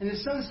 And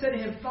his son said to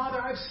him,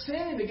 Father, I've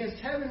sinned against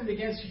heaven and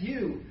against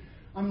you.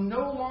 I'm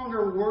no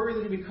longer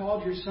worthy to be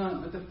called your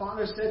son. But the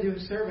father said to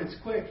his servants,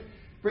 quick,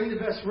 bring the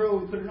best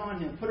robe and put it on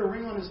him. Put a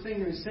ring on his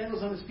finger and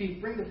sandals on his feet.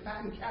 Bring the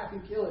fattened calf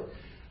and kill it.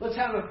 Let's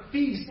have a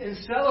feast and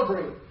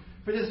celebrate.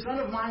 For this son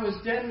of mine was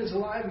dead and is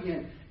alive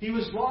again. He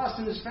was lost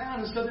and is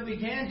found. And so they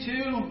began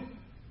to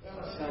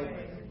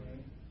celebrate.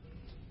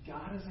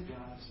 God is a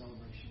God of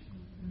celebration.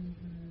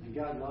 And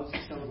God loves to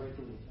celebrate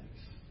the little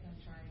things.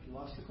 That's right. You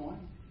lost the coin?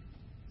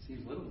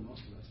 Seems little to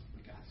most of us,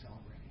 but God's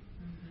celebrating.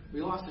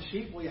 We lost the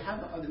sheep. Well, you have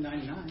the other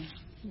 99.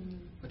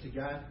 But to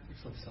God,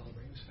 it's like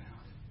celebrating was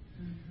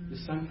found. The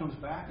son comes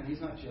back, and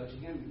he's not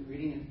judging him,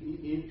 reading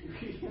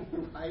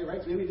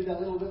right? So maybe he did that a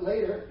little bit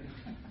later.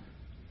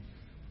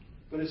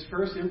 But his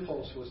first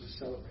impulse was to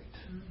celebrate.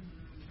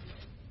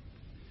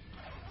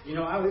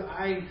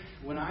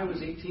 When I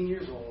was 18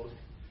 years old,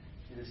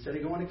 and instead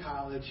of going to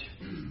college,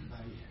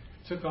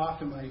 I took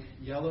off in my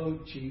yellow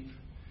Jeep,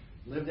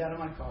 lived out of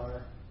my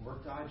car,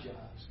 worked odd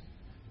jobs.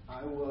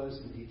 I was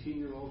an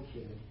 18-year-old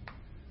kid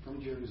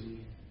from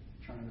Jersey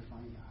trying to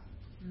find God.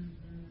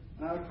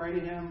 And I would pray to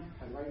him.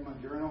 I'd write in my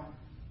journal,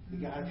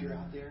 God, if you're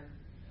out there.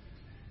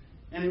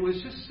 And it was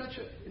just such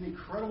an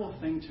incredible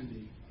thing to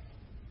me.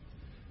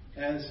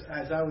 As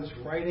I was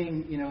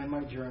writing, in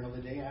my journal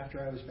the day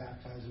after I was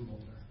baptized in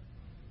Boulder,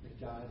 that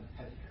God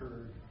had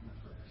heard my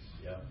prayers.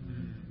 Yeah.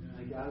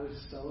 And God was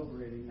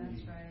celebrating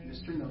me, right.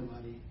 Mr.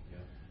 Nobody,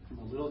 from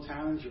a little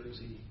town in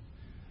Jersey.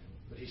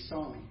 But he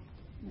saw me,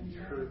 and he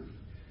heard me,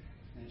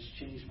 and it's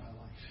changed my life.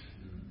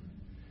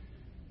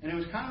 And it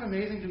was kind of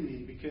amazing to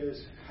me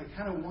because I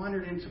kind of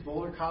wandered into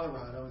Boulder,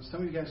 Colorado, and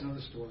some of you guys know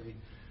the story,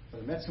 but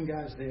I met some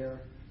guys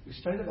there. We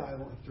studied the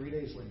Bible, and 3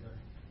 days later,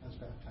 I was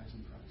baptized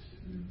in Christ.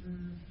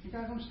 You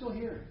guys, I'm still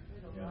here.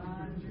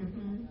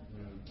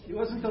 It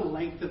wasn't the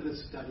length of the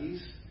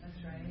studies.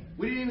 That's right.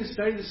 We didn't even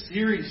study the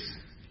series.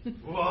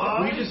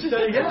 What? We just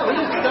studied the Bible.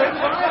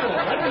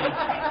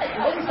 It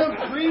wasn't some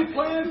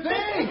pre-planned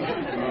thing.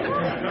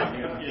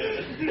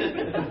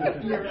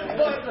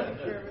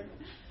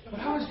 But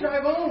I was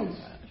dry bones.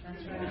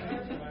 That's right.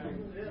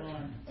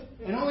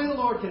 And only the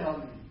Lord can help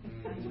me.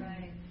 That's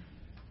right.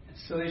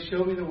 So they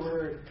showed me the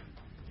Word.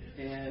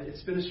 And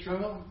it's been a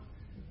struggle.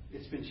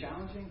 It's been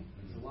challenging.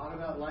 There's a lot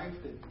about life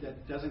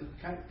that doesn't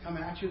come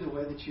at you the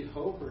way that you'd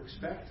hope or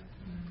expect.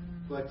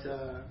 But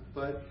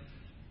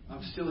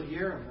I'm still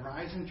here. I'm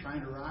rising,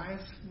 trying to rise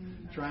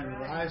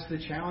to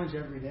the challenge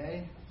every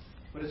day.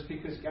 But it's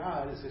because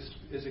God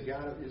is a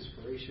God of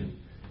inspiration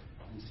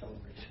and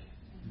celebration.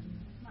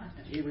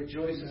 And He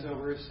rejoices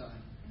over His Son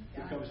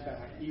who comes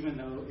back, even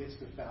though it's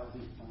the 1,000th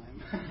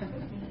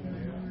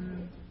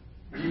time.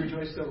 And He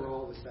rejoiced over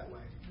all of us that way.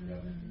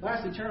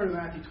 Lastly, turn to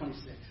Matthew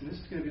 26. And this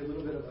is going to be a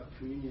little bit of a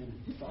communion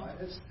thought.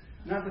 It's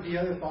not that the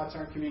other thoughts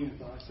aren't communion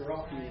thoughts. They're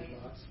all communion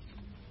thoughts.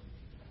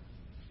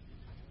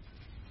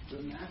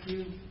 But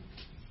Matthew,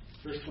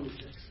 verse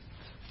 26.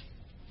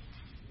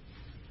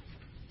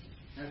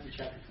 Matthew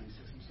chapter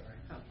 26, I'm sorry.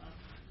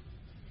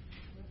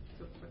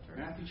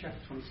 Matthew chapter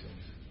 26.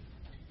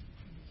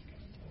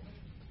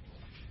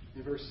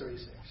 In verse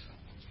 36.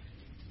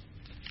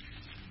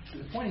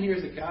 And the point here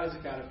is that God is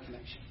a God of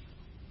connection.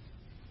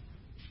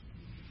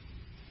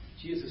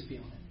 Jesus is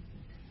feeling it.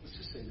 Let's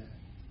just say that.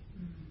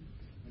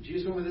 When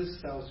Jesus went with His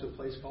disciples to a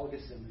place called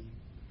Gethsemane,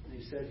 and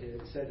He said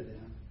to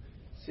them,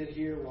 sit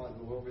here while I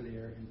go over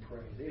there and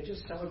pray. They had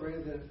just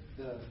celebrated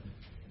the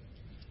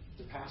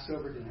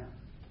Passover dinner.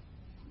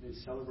 They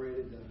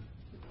celebrated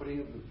the putting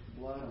of the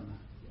blood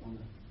on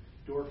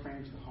the door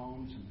frames of the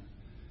homes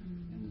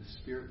and the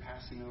Spirit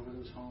passing over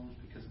those homes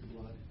because of the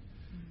blood.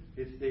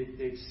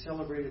 They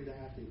celebrated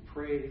that. They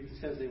prayed. It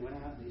says they went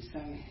out and they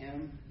sang a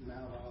hymn in the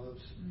Mount of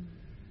Olives.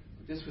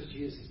 But this was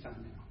Jesus'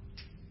 time now.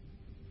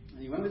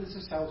 And He went with His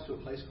disciples to a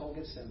place called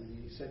Gethsemane.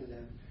 And He said to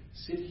them,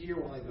 sit here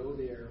while I go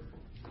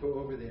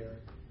over there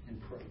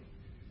and pray.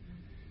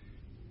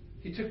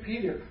 He took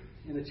Peter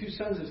and the 2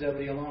 sons of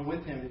Zebedee along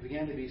with Him and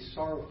began to be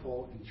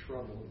sorrowful and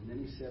troubled. And then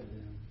He said to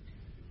them,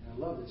 and I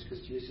love this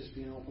because Jesus is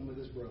being open with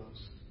His bros.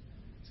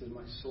 He said,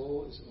 my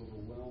soul is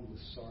overwhelmed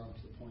with sorrow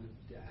to the point of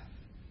death.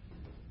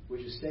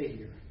 Would you stay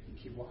here and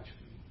keep watch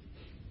for me?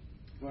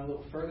 He went a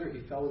little further.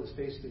 He fell with his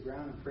face to the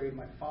ground and prayed,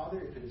 my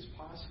Father, if it is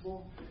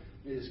possible,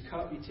 may this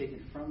cup be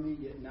taken from me,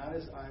 yet not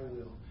as I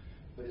will,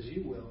 but as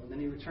you will. And then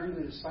He returned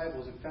to the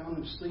disciples and found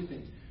them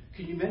sleeping.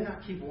 Could you men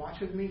not keep watch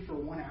with me for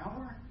 1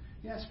 hour?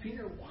 Yes,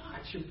 Peter,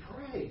 watch and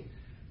pray.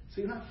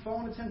 So you're not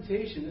falling into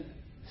temptation.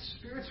 The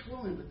spirit's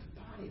willing, but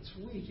the body, it's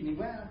weak. And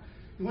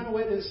he went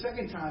away the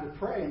second time to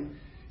pray. And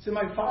said,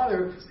 my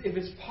Father, if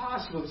it's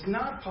possible, if it's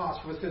not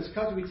possible, if this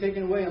cup to be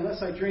taken away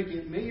unless I drink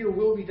it, may your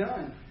will be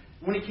done.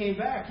 And when He came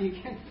back, He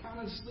again found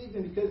them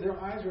sleeping because their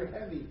eyes were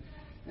heavy.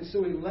 And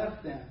so He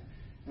left them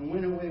and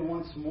went away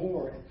once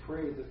more and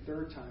prayed the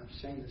third time,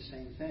 saying the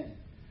same thing.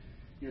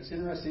 You know, it's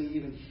interesting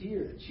even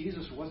here that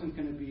Jesus wasn't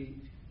going to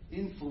be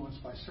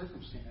influenced by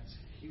circumstance.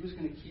 He was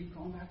going to keep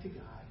going back to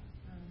God.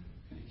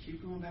 Going to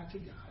keep going back to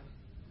God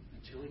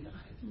until He died.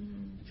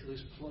 Until He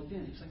was plugged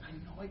in. He's like, I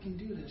know I can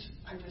do this.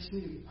 I just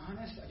need to be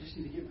honest. I just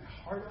need to get my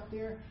heart out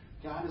there.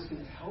 God is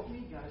going to help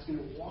me. God is going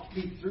to walk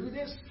me through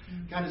this.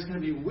 God is going to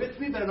be with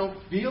me, but I don't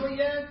feel it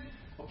yet.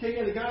 Okay,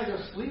 yeah, the guys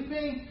are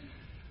sleeping.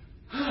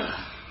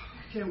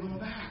 Okay, I'm going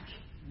back.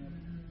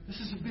 This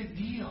is a big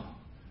deal.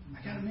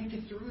 I got to make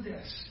it through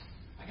this.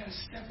 I got to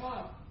step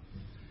up.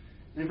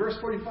 And in verse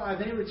 45,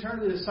 then He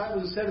returned to the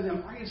disciples and said to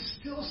them, are you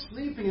still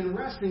sleeping and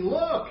resting?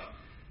 Look,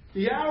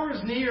 the hour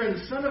is near, and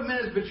the Son of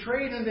Man is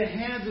betrayed into the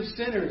hands of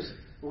sinners.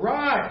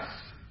 Rise.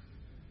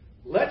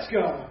 Let's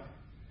go.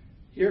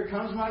 Here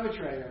comes my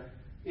betrayer.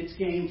 It's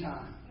game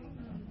time.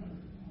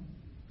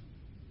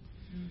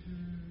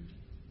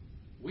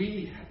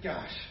 We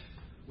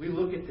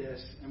look at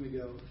this and we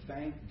go,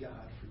 thank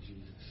God for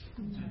Jesus.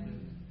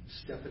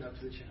 Stepping up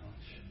to the challenge.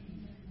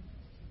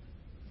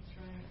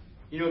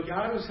 You know,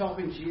 God was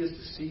helping Jesus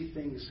to see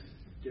things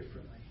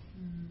differently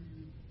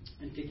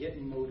and to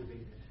get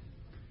motivated.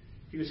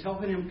 He was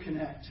helping him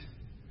connect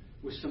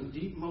with some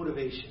deep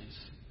motivations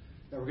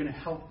that were going to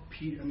help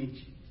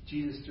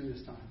Jesus through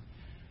this time.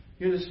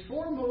 You know,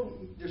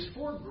 there's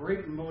four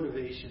great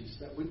motivations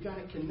that we've got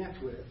to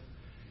connect with,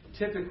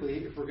 typically,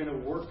 if we're going to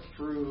work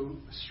through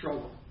a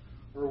struggle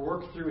or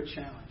work through a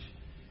challenge.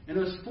 And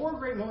those 4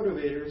 great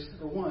motivators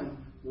are, 1,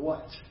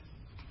 what?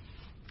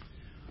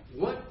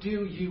 What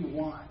do you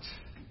want?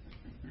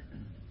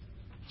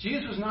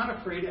 Jesus was not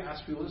afraid to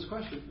ask people this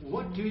question.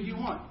 What do you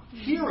want?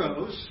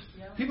 Heroes,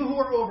 people who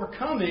are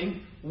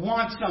overcoming,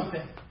 want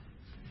something.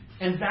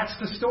 And that's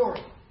the story.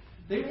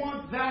 They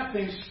want that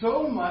thing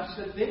so much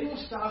that they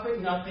will stop at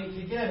nothing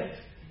to get it.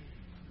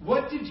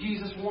 What did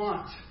Jesus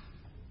want?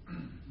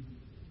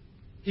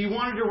 He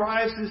wanted to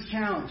rise to this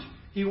challenge.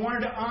 He wanted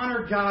to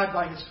honor God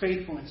by His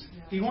faithfulness.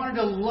 He wanted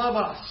to love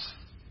us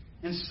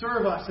and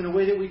serve us in a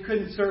way that we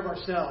couldn't serve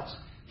ourselves.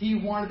 He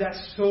wanted that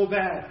so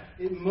bad.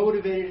 It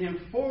motivated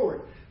Him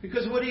forward.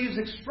 Because what He was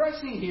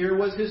expressing here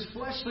was His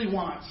fleshly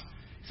wants.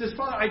 He says,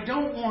 Father, I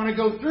don't want to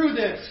go through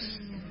this.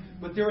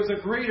 But there was a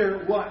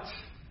greater what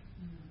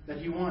that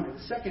He wanted.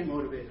 The second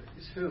motivator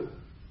is who?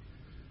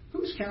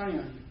 Who's counting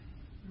on you?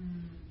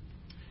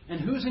 And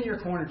who's in your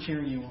corner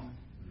cheering you on?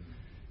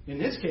 In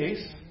this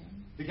case,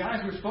 the guys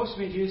who were supposed to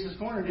be in Jesus'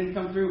 corner didn't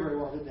come through very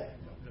well, did they?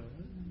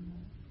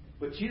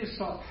 But Jesus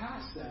saw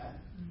past that,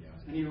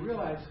 and He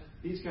realized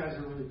these guys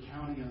are really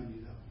counting on me,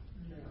 though.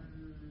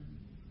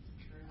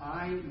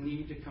 I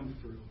need to come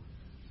through.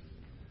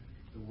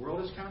 The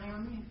world is counting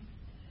on me.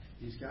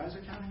 These guys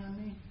are counting on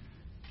me.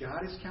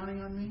 God is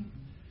counting on me.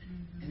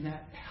 And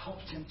that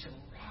helped him to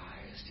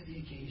rise to the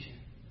occasion.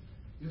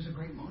 It was a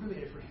great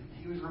motivator for him.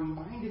 He was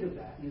reminded of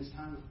that in his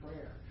time of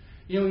prayer.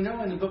 You know, we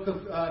know in the book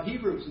of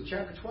Hebrews, in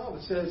chapter 12,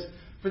 it says,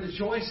 for the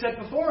joy set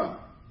before him.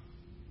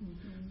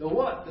 The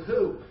what? The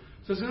who?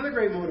 So it's another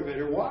great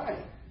motivator.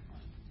 Why?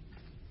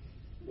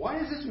 Why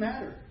does this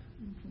matter?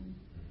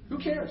 Who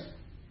cares?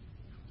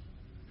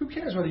 Who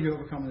cares whether you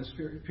overcome this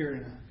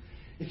period or not?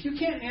 If you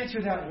can't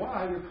answer that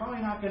why, you're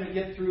probably not going to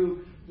get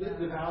through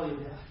the valley of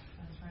death.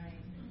 That's right.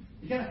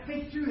 You got to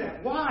think through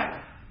that.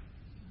 Why?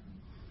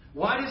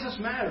 Why does this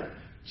matter?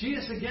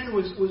 Jesus, again,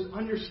 was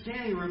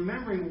understanding,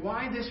 remembering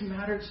why this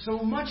mattered so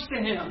much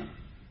to him.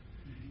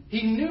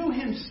 He knew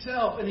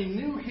himself and he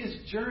knew his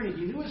journey.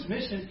 He knew his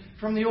mission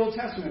from the Old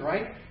Testament,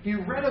 right? He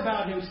read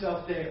about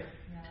himself there.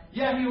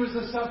 Yeah, he was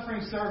the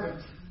suffering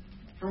servant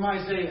from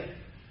Isaiah.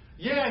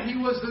 Yeah, he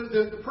was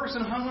the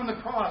person hung on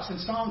the cross in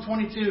Psalm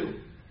 22.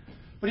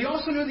 But he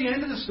also knew the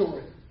end of the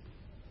story.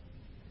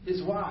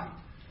 Is why?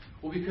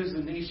 Well, because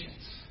the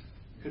nations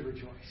could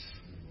rejoice.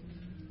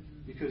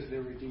 Because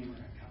their Redeemer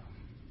had come.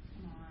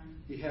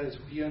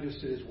 He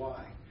understood his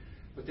why.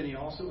 But then he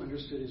also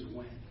understood his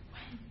when.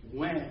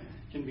 When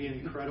can be an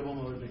incredible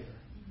motivator.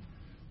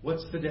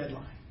 What's the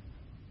deadline?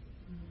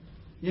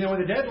 You know,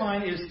 when the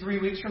deadline is 3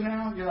 weeks from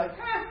now, you're like,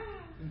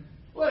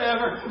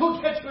 whatever,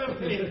 we'll get to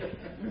it later.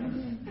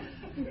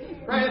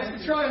 Right?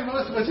 It's probably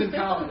most of us in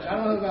college. I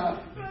don't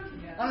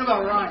know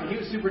about Ryan. He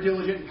was super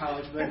diligent in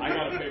college, but I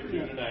got a paper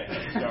due tonight.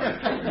 Sorry.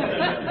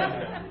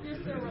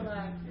 You're so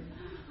relaxed.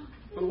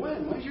 But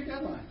when? When's your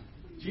deadline?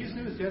 Jesus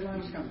knew his deadline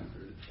was coming.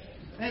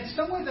 And in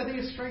some ways, I think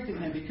it strengthened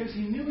him because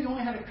he knew he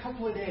only had a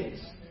couple of days.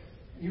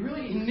 He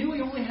knew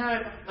he only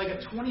had like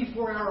a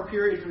 24-hour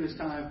period from this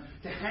time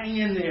to hang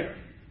in there.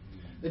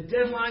 The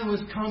deadline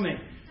was coming.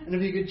 And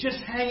if he could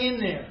just hang in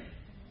there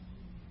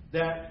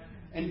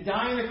and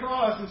die on the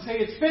cross and say,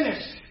 it's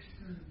finished.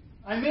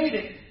 I made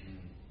it.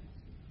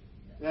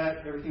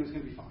 That everything was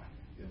going to be fine.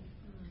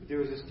 But there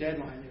was this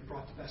deadline that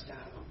brought the best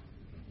out of him.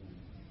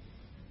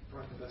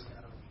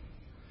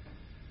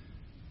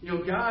 You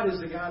know, God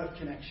is the God of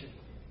connection.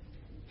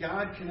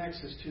 God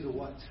connects us to the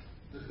what,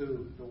 the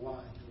who, the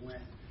why, the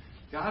when.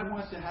 God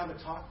wants to have a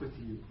talk with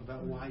you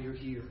about why you're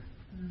here,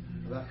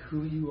 about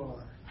who you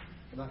are,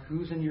 about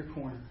who's in your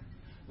corner,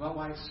 about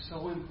why it's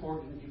so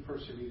important that you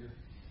persevere.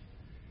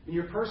 And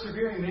you're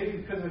persevering maybe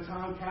because of a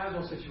Tom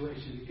Caswell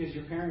situation, because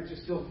your parents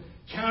are still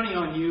counting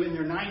on you in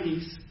their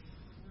 90s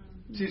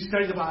to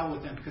study the Bible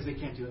with them because they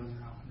can't do it on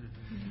their own.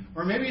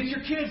 Or maybe it's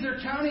your kids, they're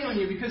counting on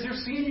you because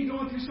they're seeing you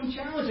going through some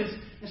challenges.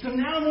 And so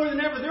now more than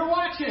ever, they're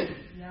watching.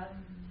 Yep.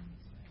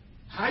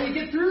 How do you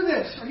get through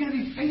this? Are you going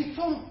to be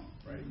faithful?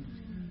 Right.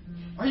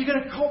 Are you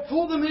going to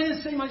pull them in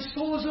and say, my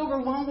soul is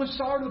overwhelmed with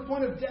sorrow to the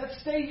point of death?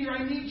 Stay here,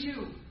 I need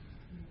you.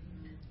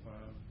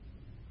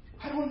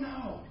 I don't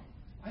know.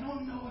 I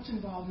don't know what's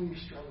involved in your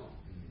struggle.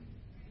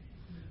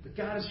 But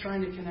God is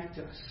trying to connect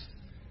us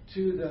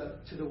to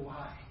the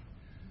why,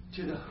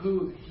 to the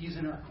who, that He's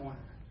in our corner.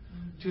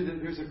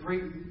 There's a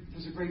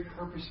great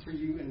purpose for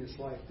you in this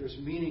life. There's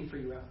meaning for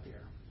you out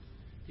there.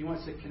 He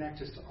wants to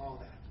connect us to all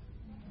that.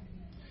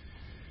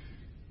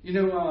 You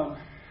know,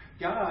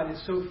 God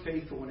is so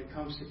faithful when it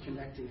comes to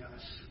connecting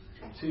us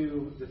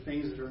to the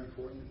things that are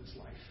important in this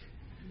life.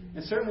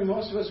 And certainly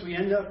most of us, we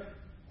end up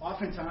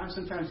oftentimes,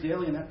 sometimes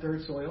daily, in that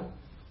third soil.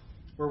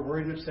 We're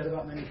worried and upset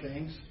about many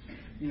things.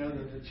 You know,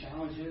 the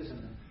challenges and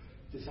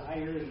the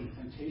desires and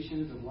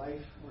temptations of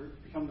life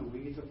become the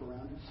weeds up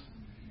around us.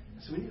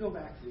 So we need to go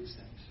back to these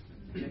things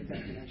and make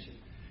that connection.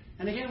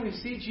 And again, we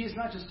see Jesus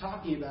not just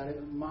talking about it,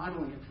 but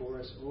modeling it for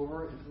us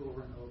over and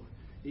over and over.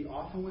 He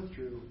often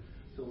withdrew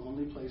to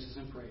lonely places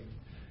and prayed.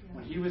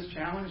 When he was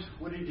challenged,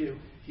 what did he do?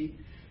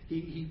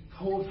 He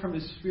pulled from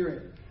his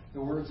spirit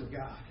the words of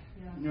God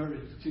in order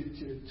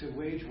to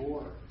wage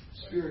war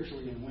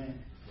spiritually and win.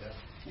 Yeah.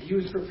 And he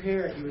was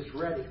prepared. He was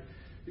ready.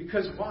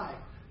 Because why?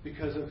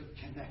 Because of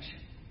connection.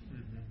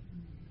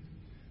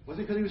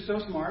 Wasn't because he was so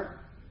smart.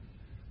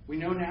 We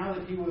know now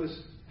that he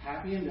was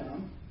happy and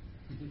dumb.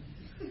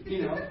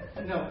 You know,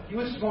 no, he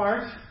was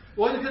smart. It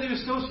wasn't because he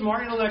was so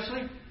smart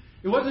intellectually.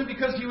 It wasn't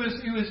because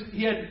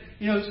he had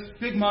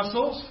big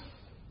muscles.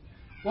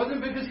 It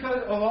wasn't because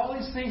of all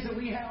these things that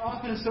we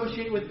often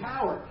associate with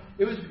power.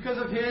 It was because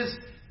of his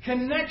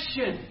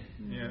connection.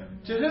 Yeah.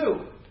 To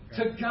who?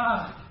 To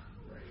God.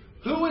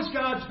 Who is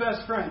God's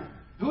best friend?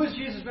 Who is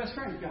Jesus' best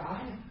friend?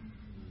 God.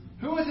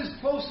 Who is his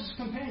closest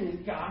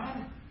companion?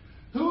 God.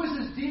 Who is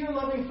his dear,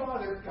 loving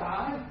Father?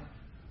 God.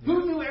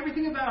 Who knew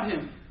everything about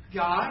him?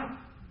 God.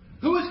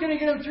 Who is going to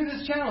get him through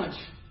this challenge?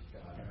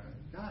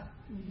 God.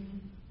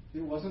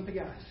 It wasn't the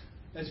guys.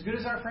 As good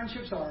as our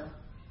friendships are,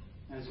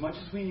 and as much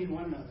as we need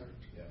one another,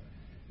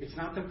 it's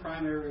not the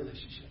primary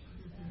relationship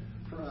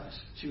for us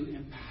to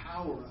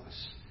empower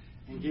us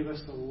and give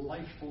us the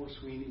life force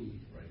we need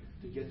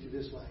to get through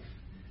this life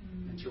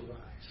and to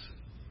rise.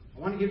 I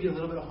want to give you a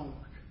little bit of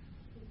homework.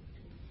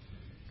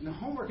 And the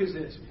homework is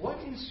this. What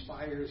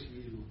inspires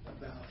you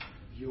about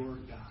your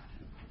God?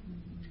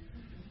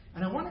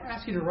 And I want to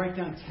ask you to write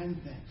down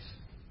 10 things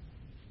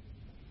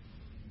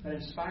that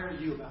inspire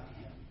you about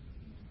Him.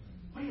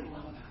 What do you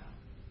love about Him?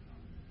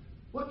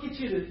 What gets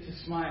you to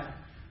smile?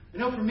 I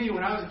know for me,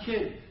 when I was a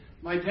kid,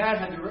 my dad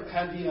had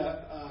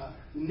the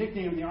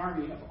nickname in the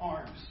Army of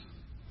Arms.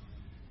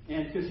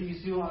 And because he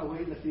used to do a lot of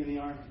weightlifting in the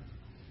Army.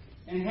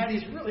 And he had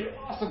these really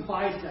awesome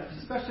biceps,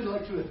 especially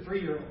like to a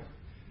 3-year-old.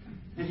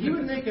 And he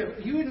would make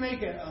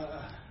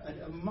a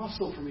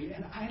muscle for me,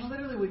 and I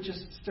literally would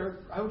just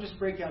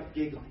break out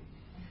giggling.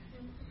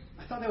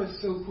 I thought that was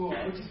so cool.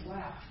 I would just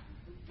laugh.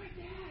 My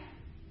dad,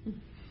 he's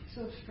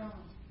so strong,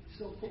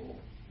 so cool.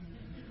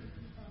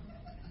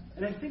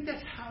 And I think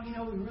that's how, we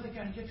really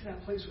got to get to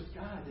that place with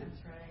God.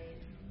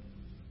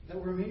 That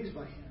we're amazed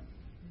by Him.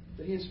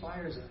 That He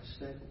inspires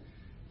us.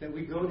 That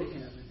we go to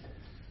Him and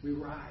we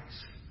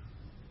rise.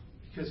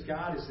 Because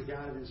God is the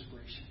God of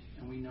inspiration,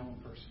 and we know Him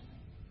personally.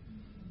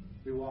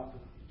 We walk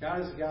with Him.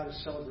 God is the God of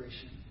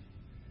celebration.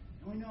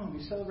 And we know Him.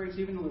 He celebrates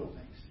even the little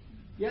things.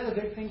 Yeah, the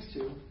big things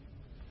too.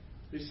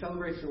 But He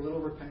celebrates the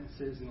little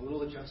repentances and the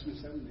little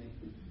adjustments that we make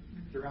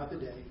throughout the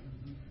day.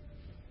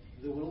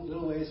 The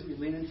little ways that we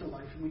lean into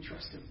life and we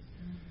trust Him.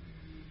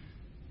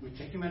 We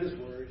take Him at His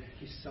word.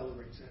 He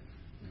celebrates it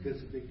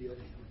because it's a big deal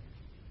to Him.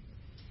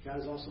 God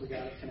is also the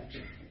God of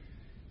connection.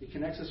 He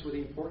connects us with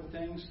the important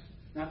things,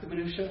 not the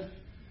minutia,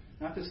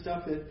 not the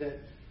stuff that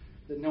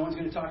no one's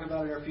going to talk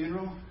about at our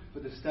funeral,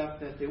 but the stuff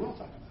that they will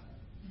talk about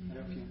at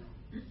our funeral.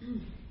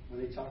 When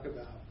they talk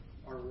about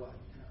our what,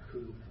 and our who,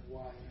 and our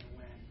why, and our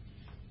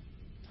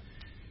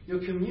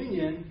when.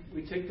 Communion,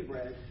 we take the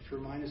bread to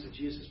remind us of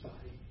Jesus' body.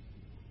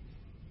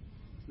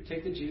 We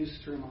take the juice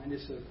to remind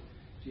us of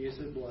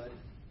Jesus' blood,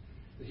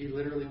 that He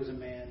literally was a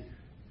man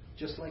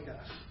just like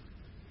us,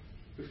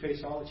 who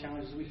faced all the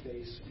challenges we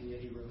face, and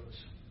yet He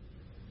rose.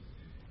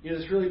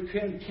 This really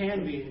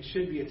can be and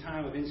should be a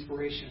time of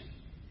inspiration,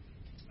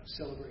 of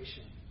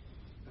celebration,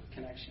 of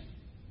connection.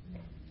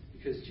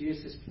 Because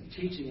Jesus is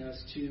teaching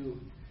us to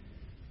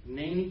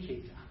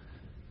Naniketa,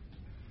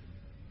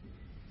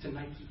 to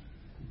Nike,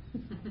 to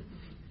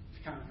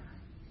conquer,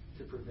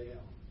 to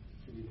prevail,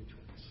 to be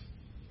victorious.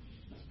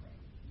 Let's pray.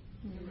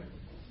 Amen.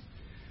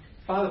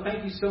 Father,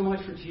 thank you so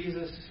much for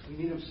Jesus. We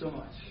need Him so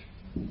much.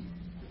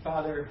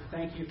 Father,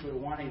 thank you for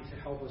wanting to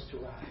help us to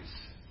rise.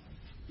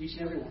 Each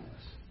and every one of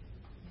us.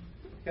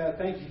 God,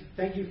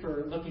 thank you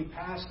for looking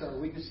past our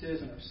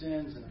weaknesses and our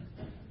sins and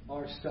all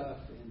our stuff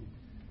and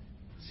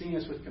seeing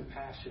us with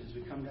compassion as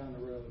we come down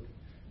the road,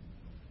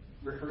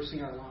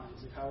 rehearsing our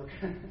lines of how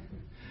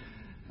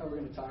we're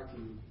going to talk to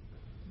you.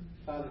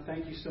 Father,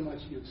 thank you so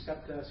much. You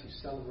accept us, you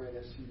celebrate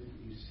us,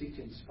 you seek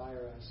to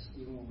inspire us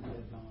even when we're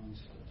dead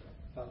bones.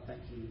 Father,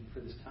 thank you for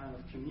this time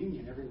of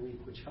communion every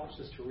week, which helps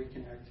us to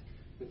reconnect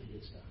with the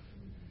good stuff.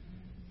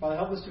 Father,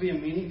 help us to be a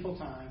meaningful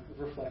time of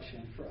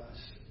reflection for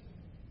us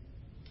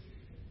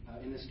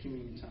in this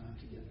communion time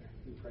together.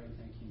 We pray and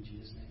thank you in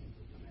Jesus' name.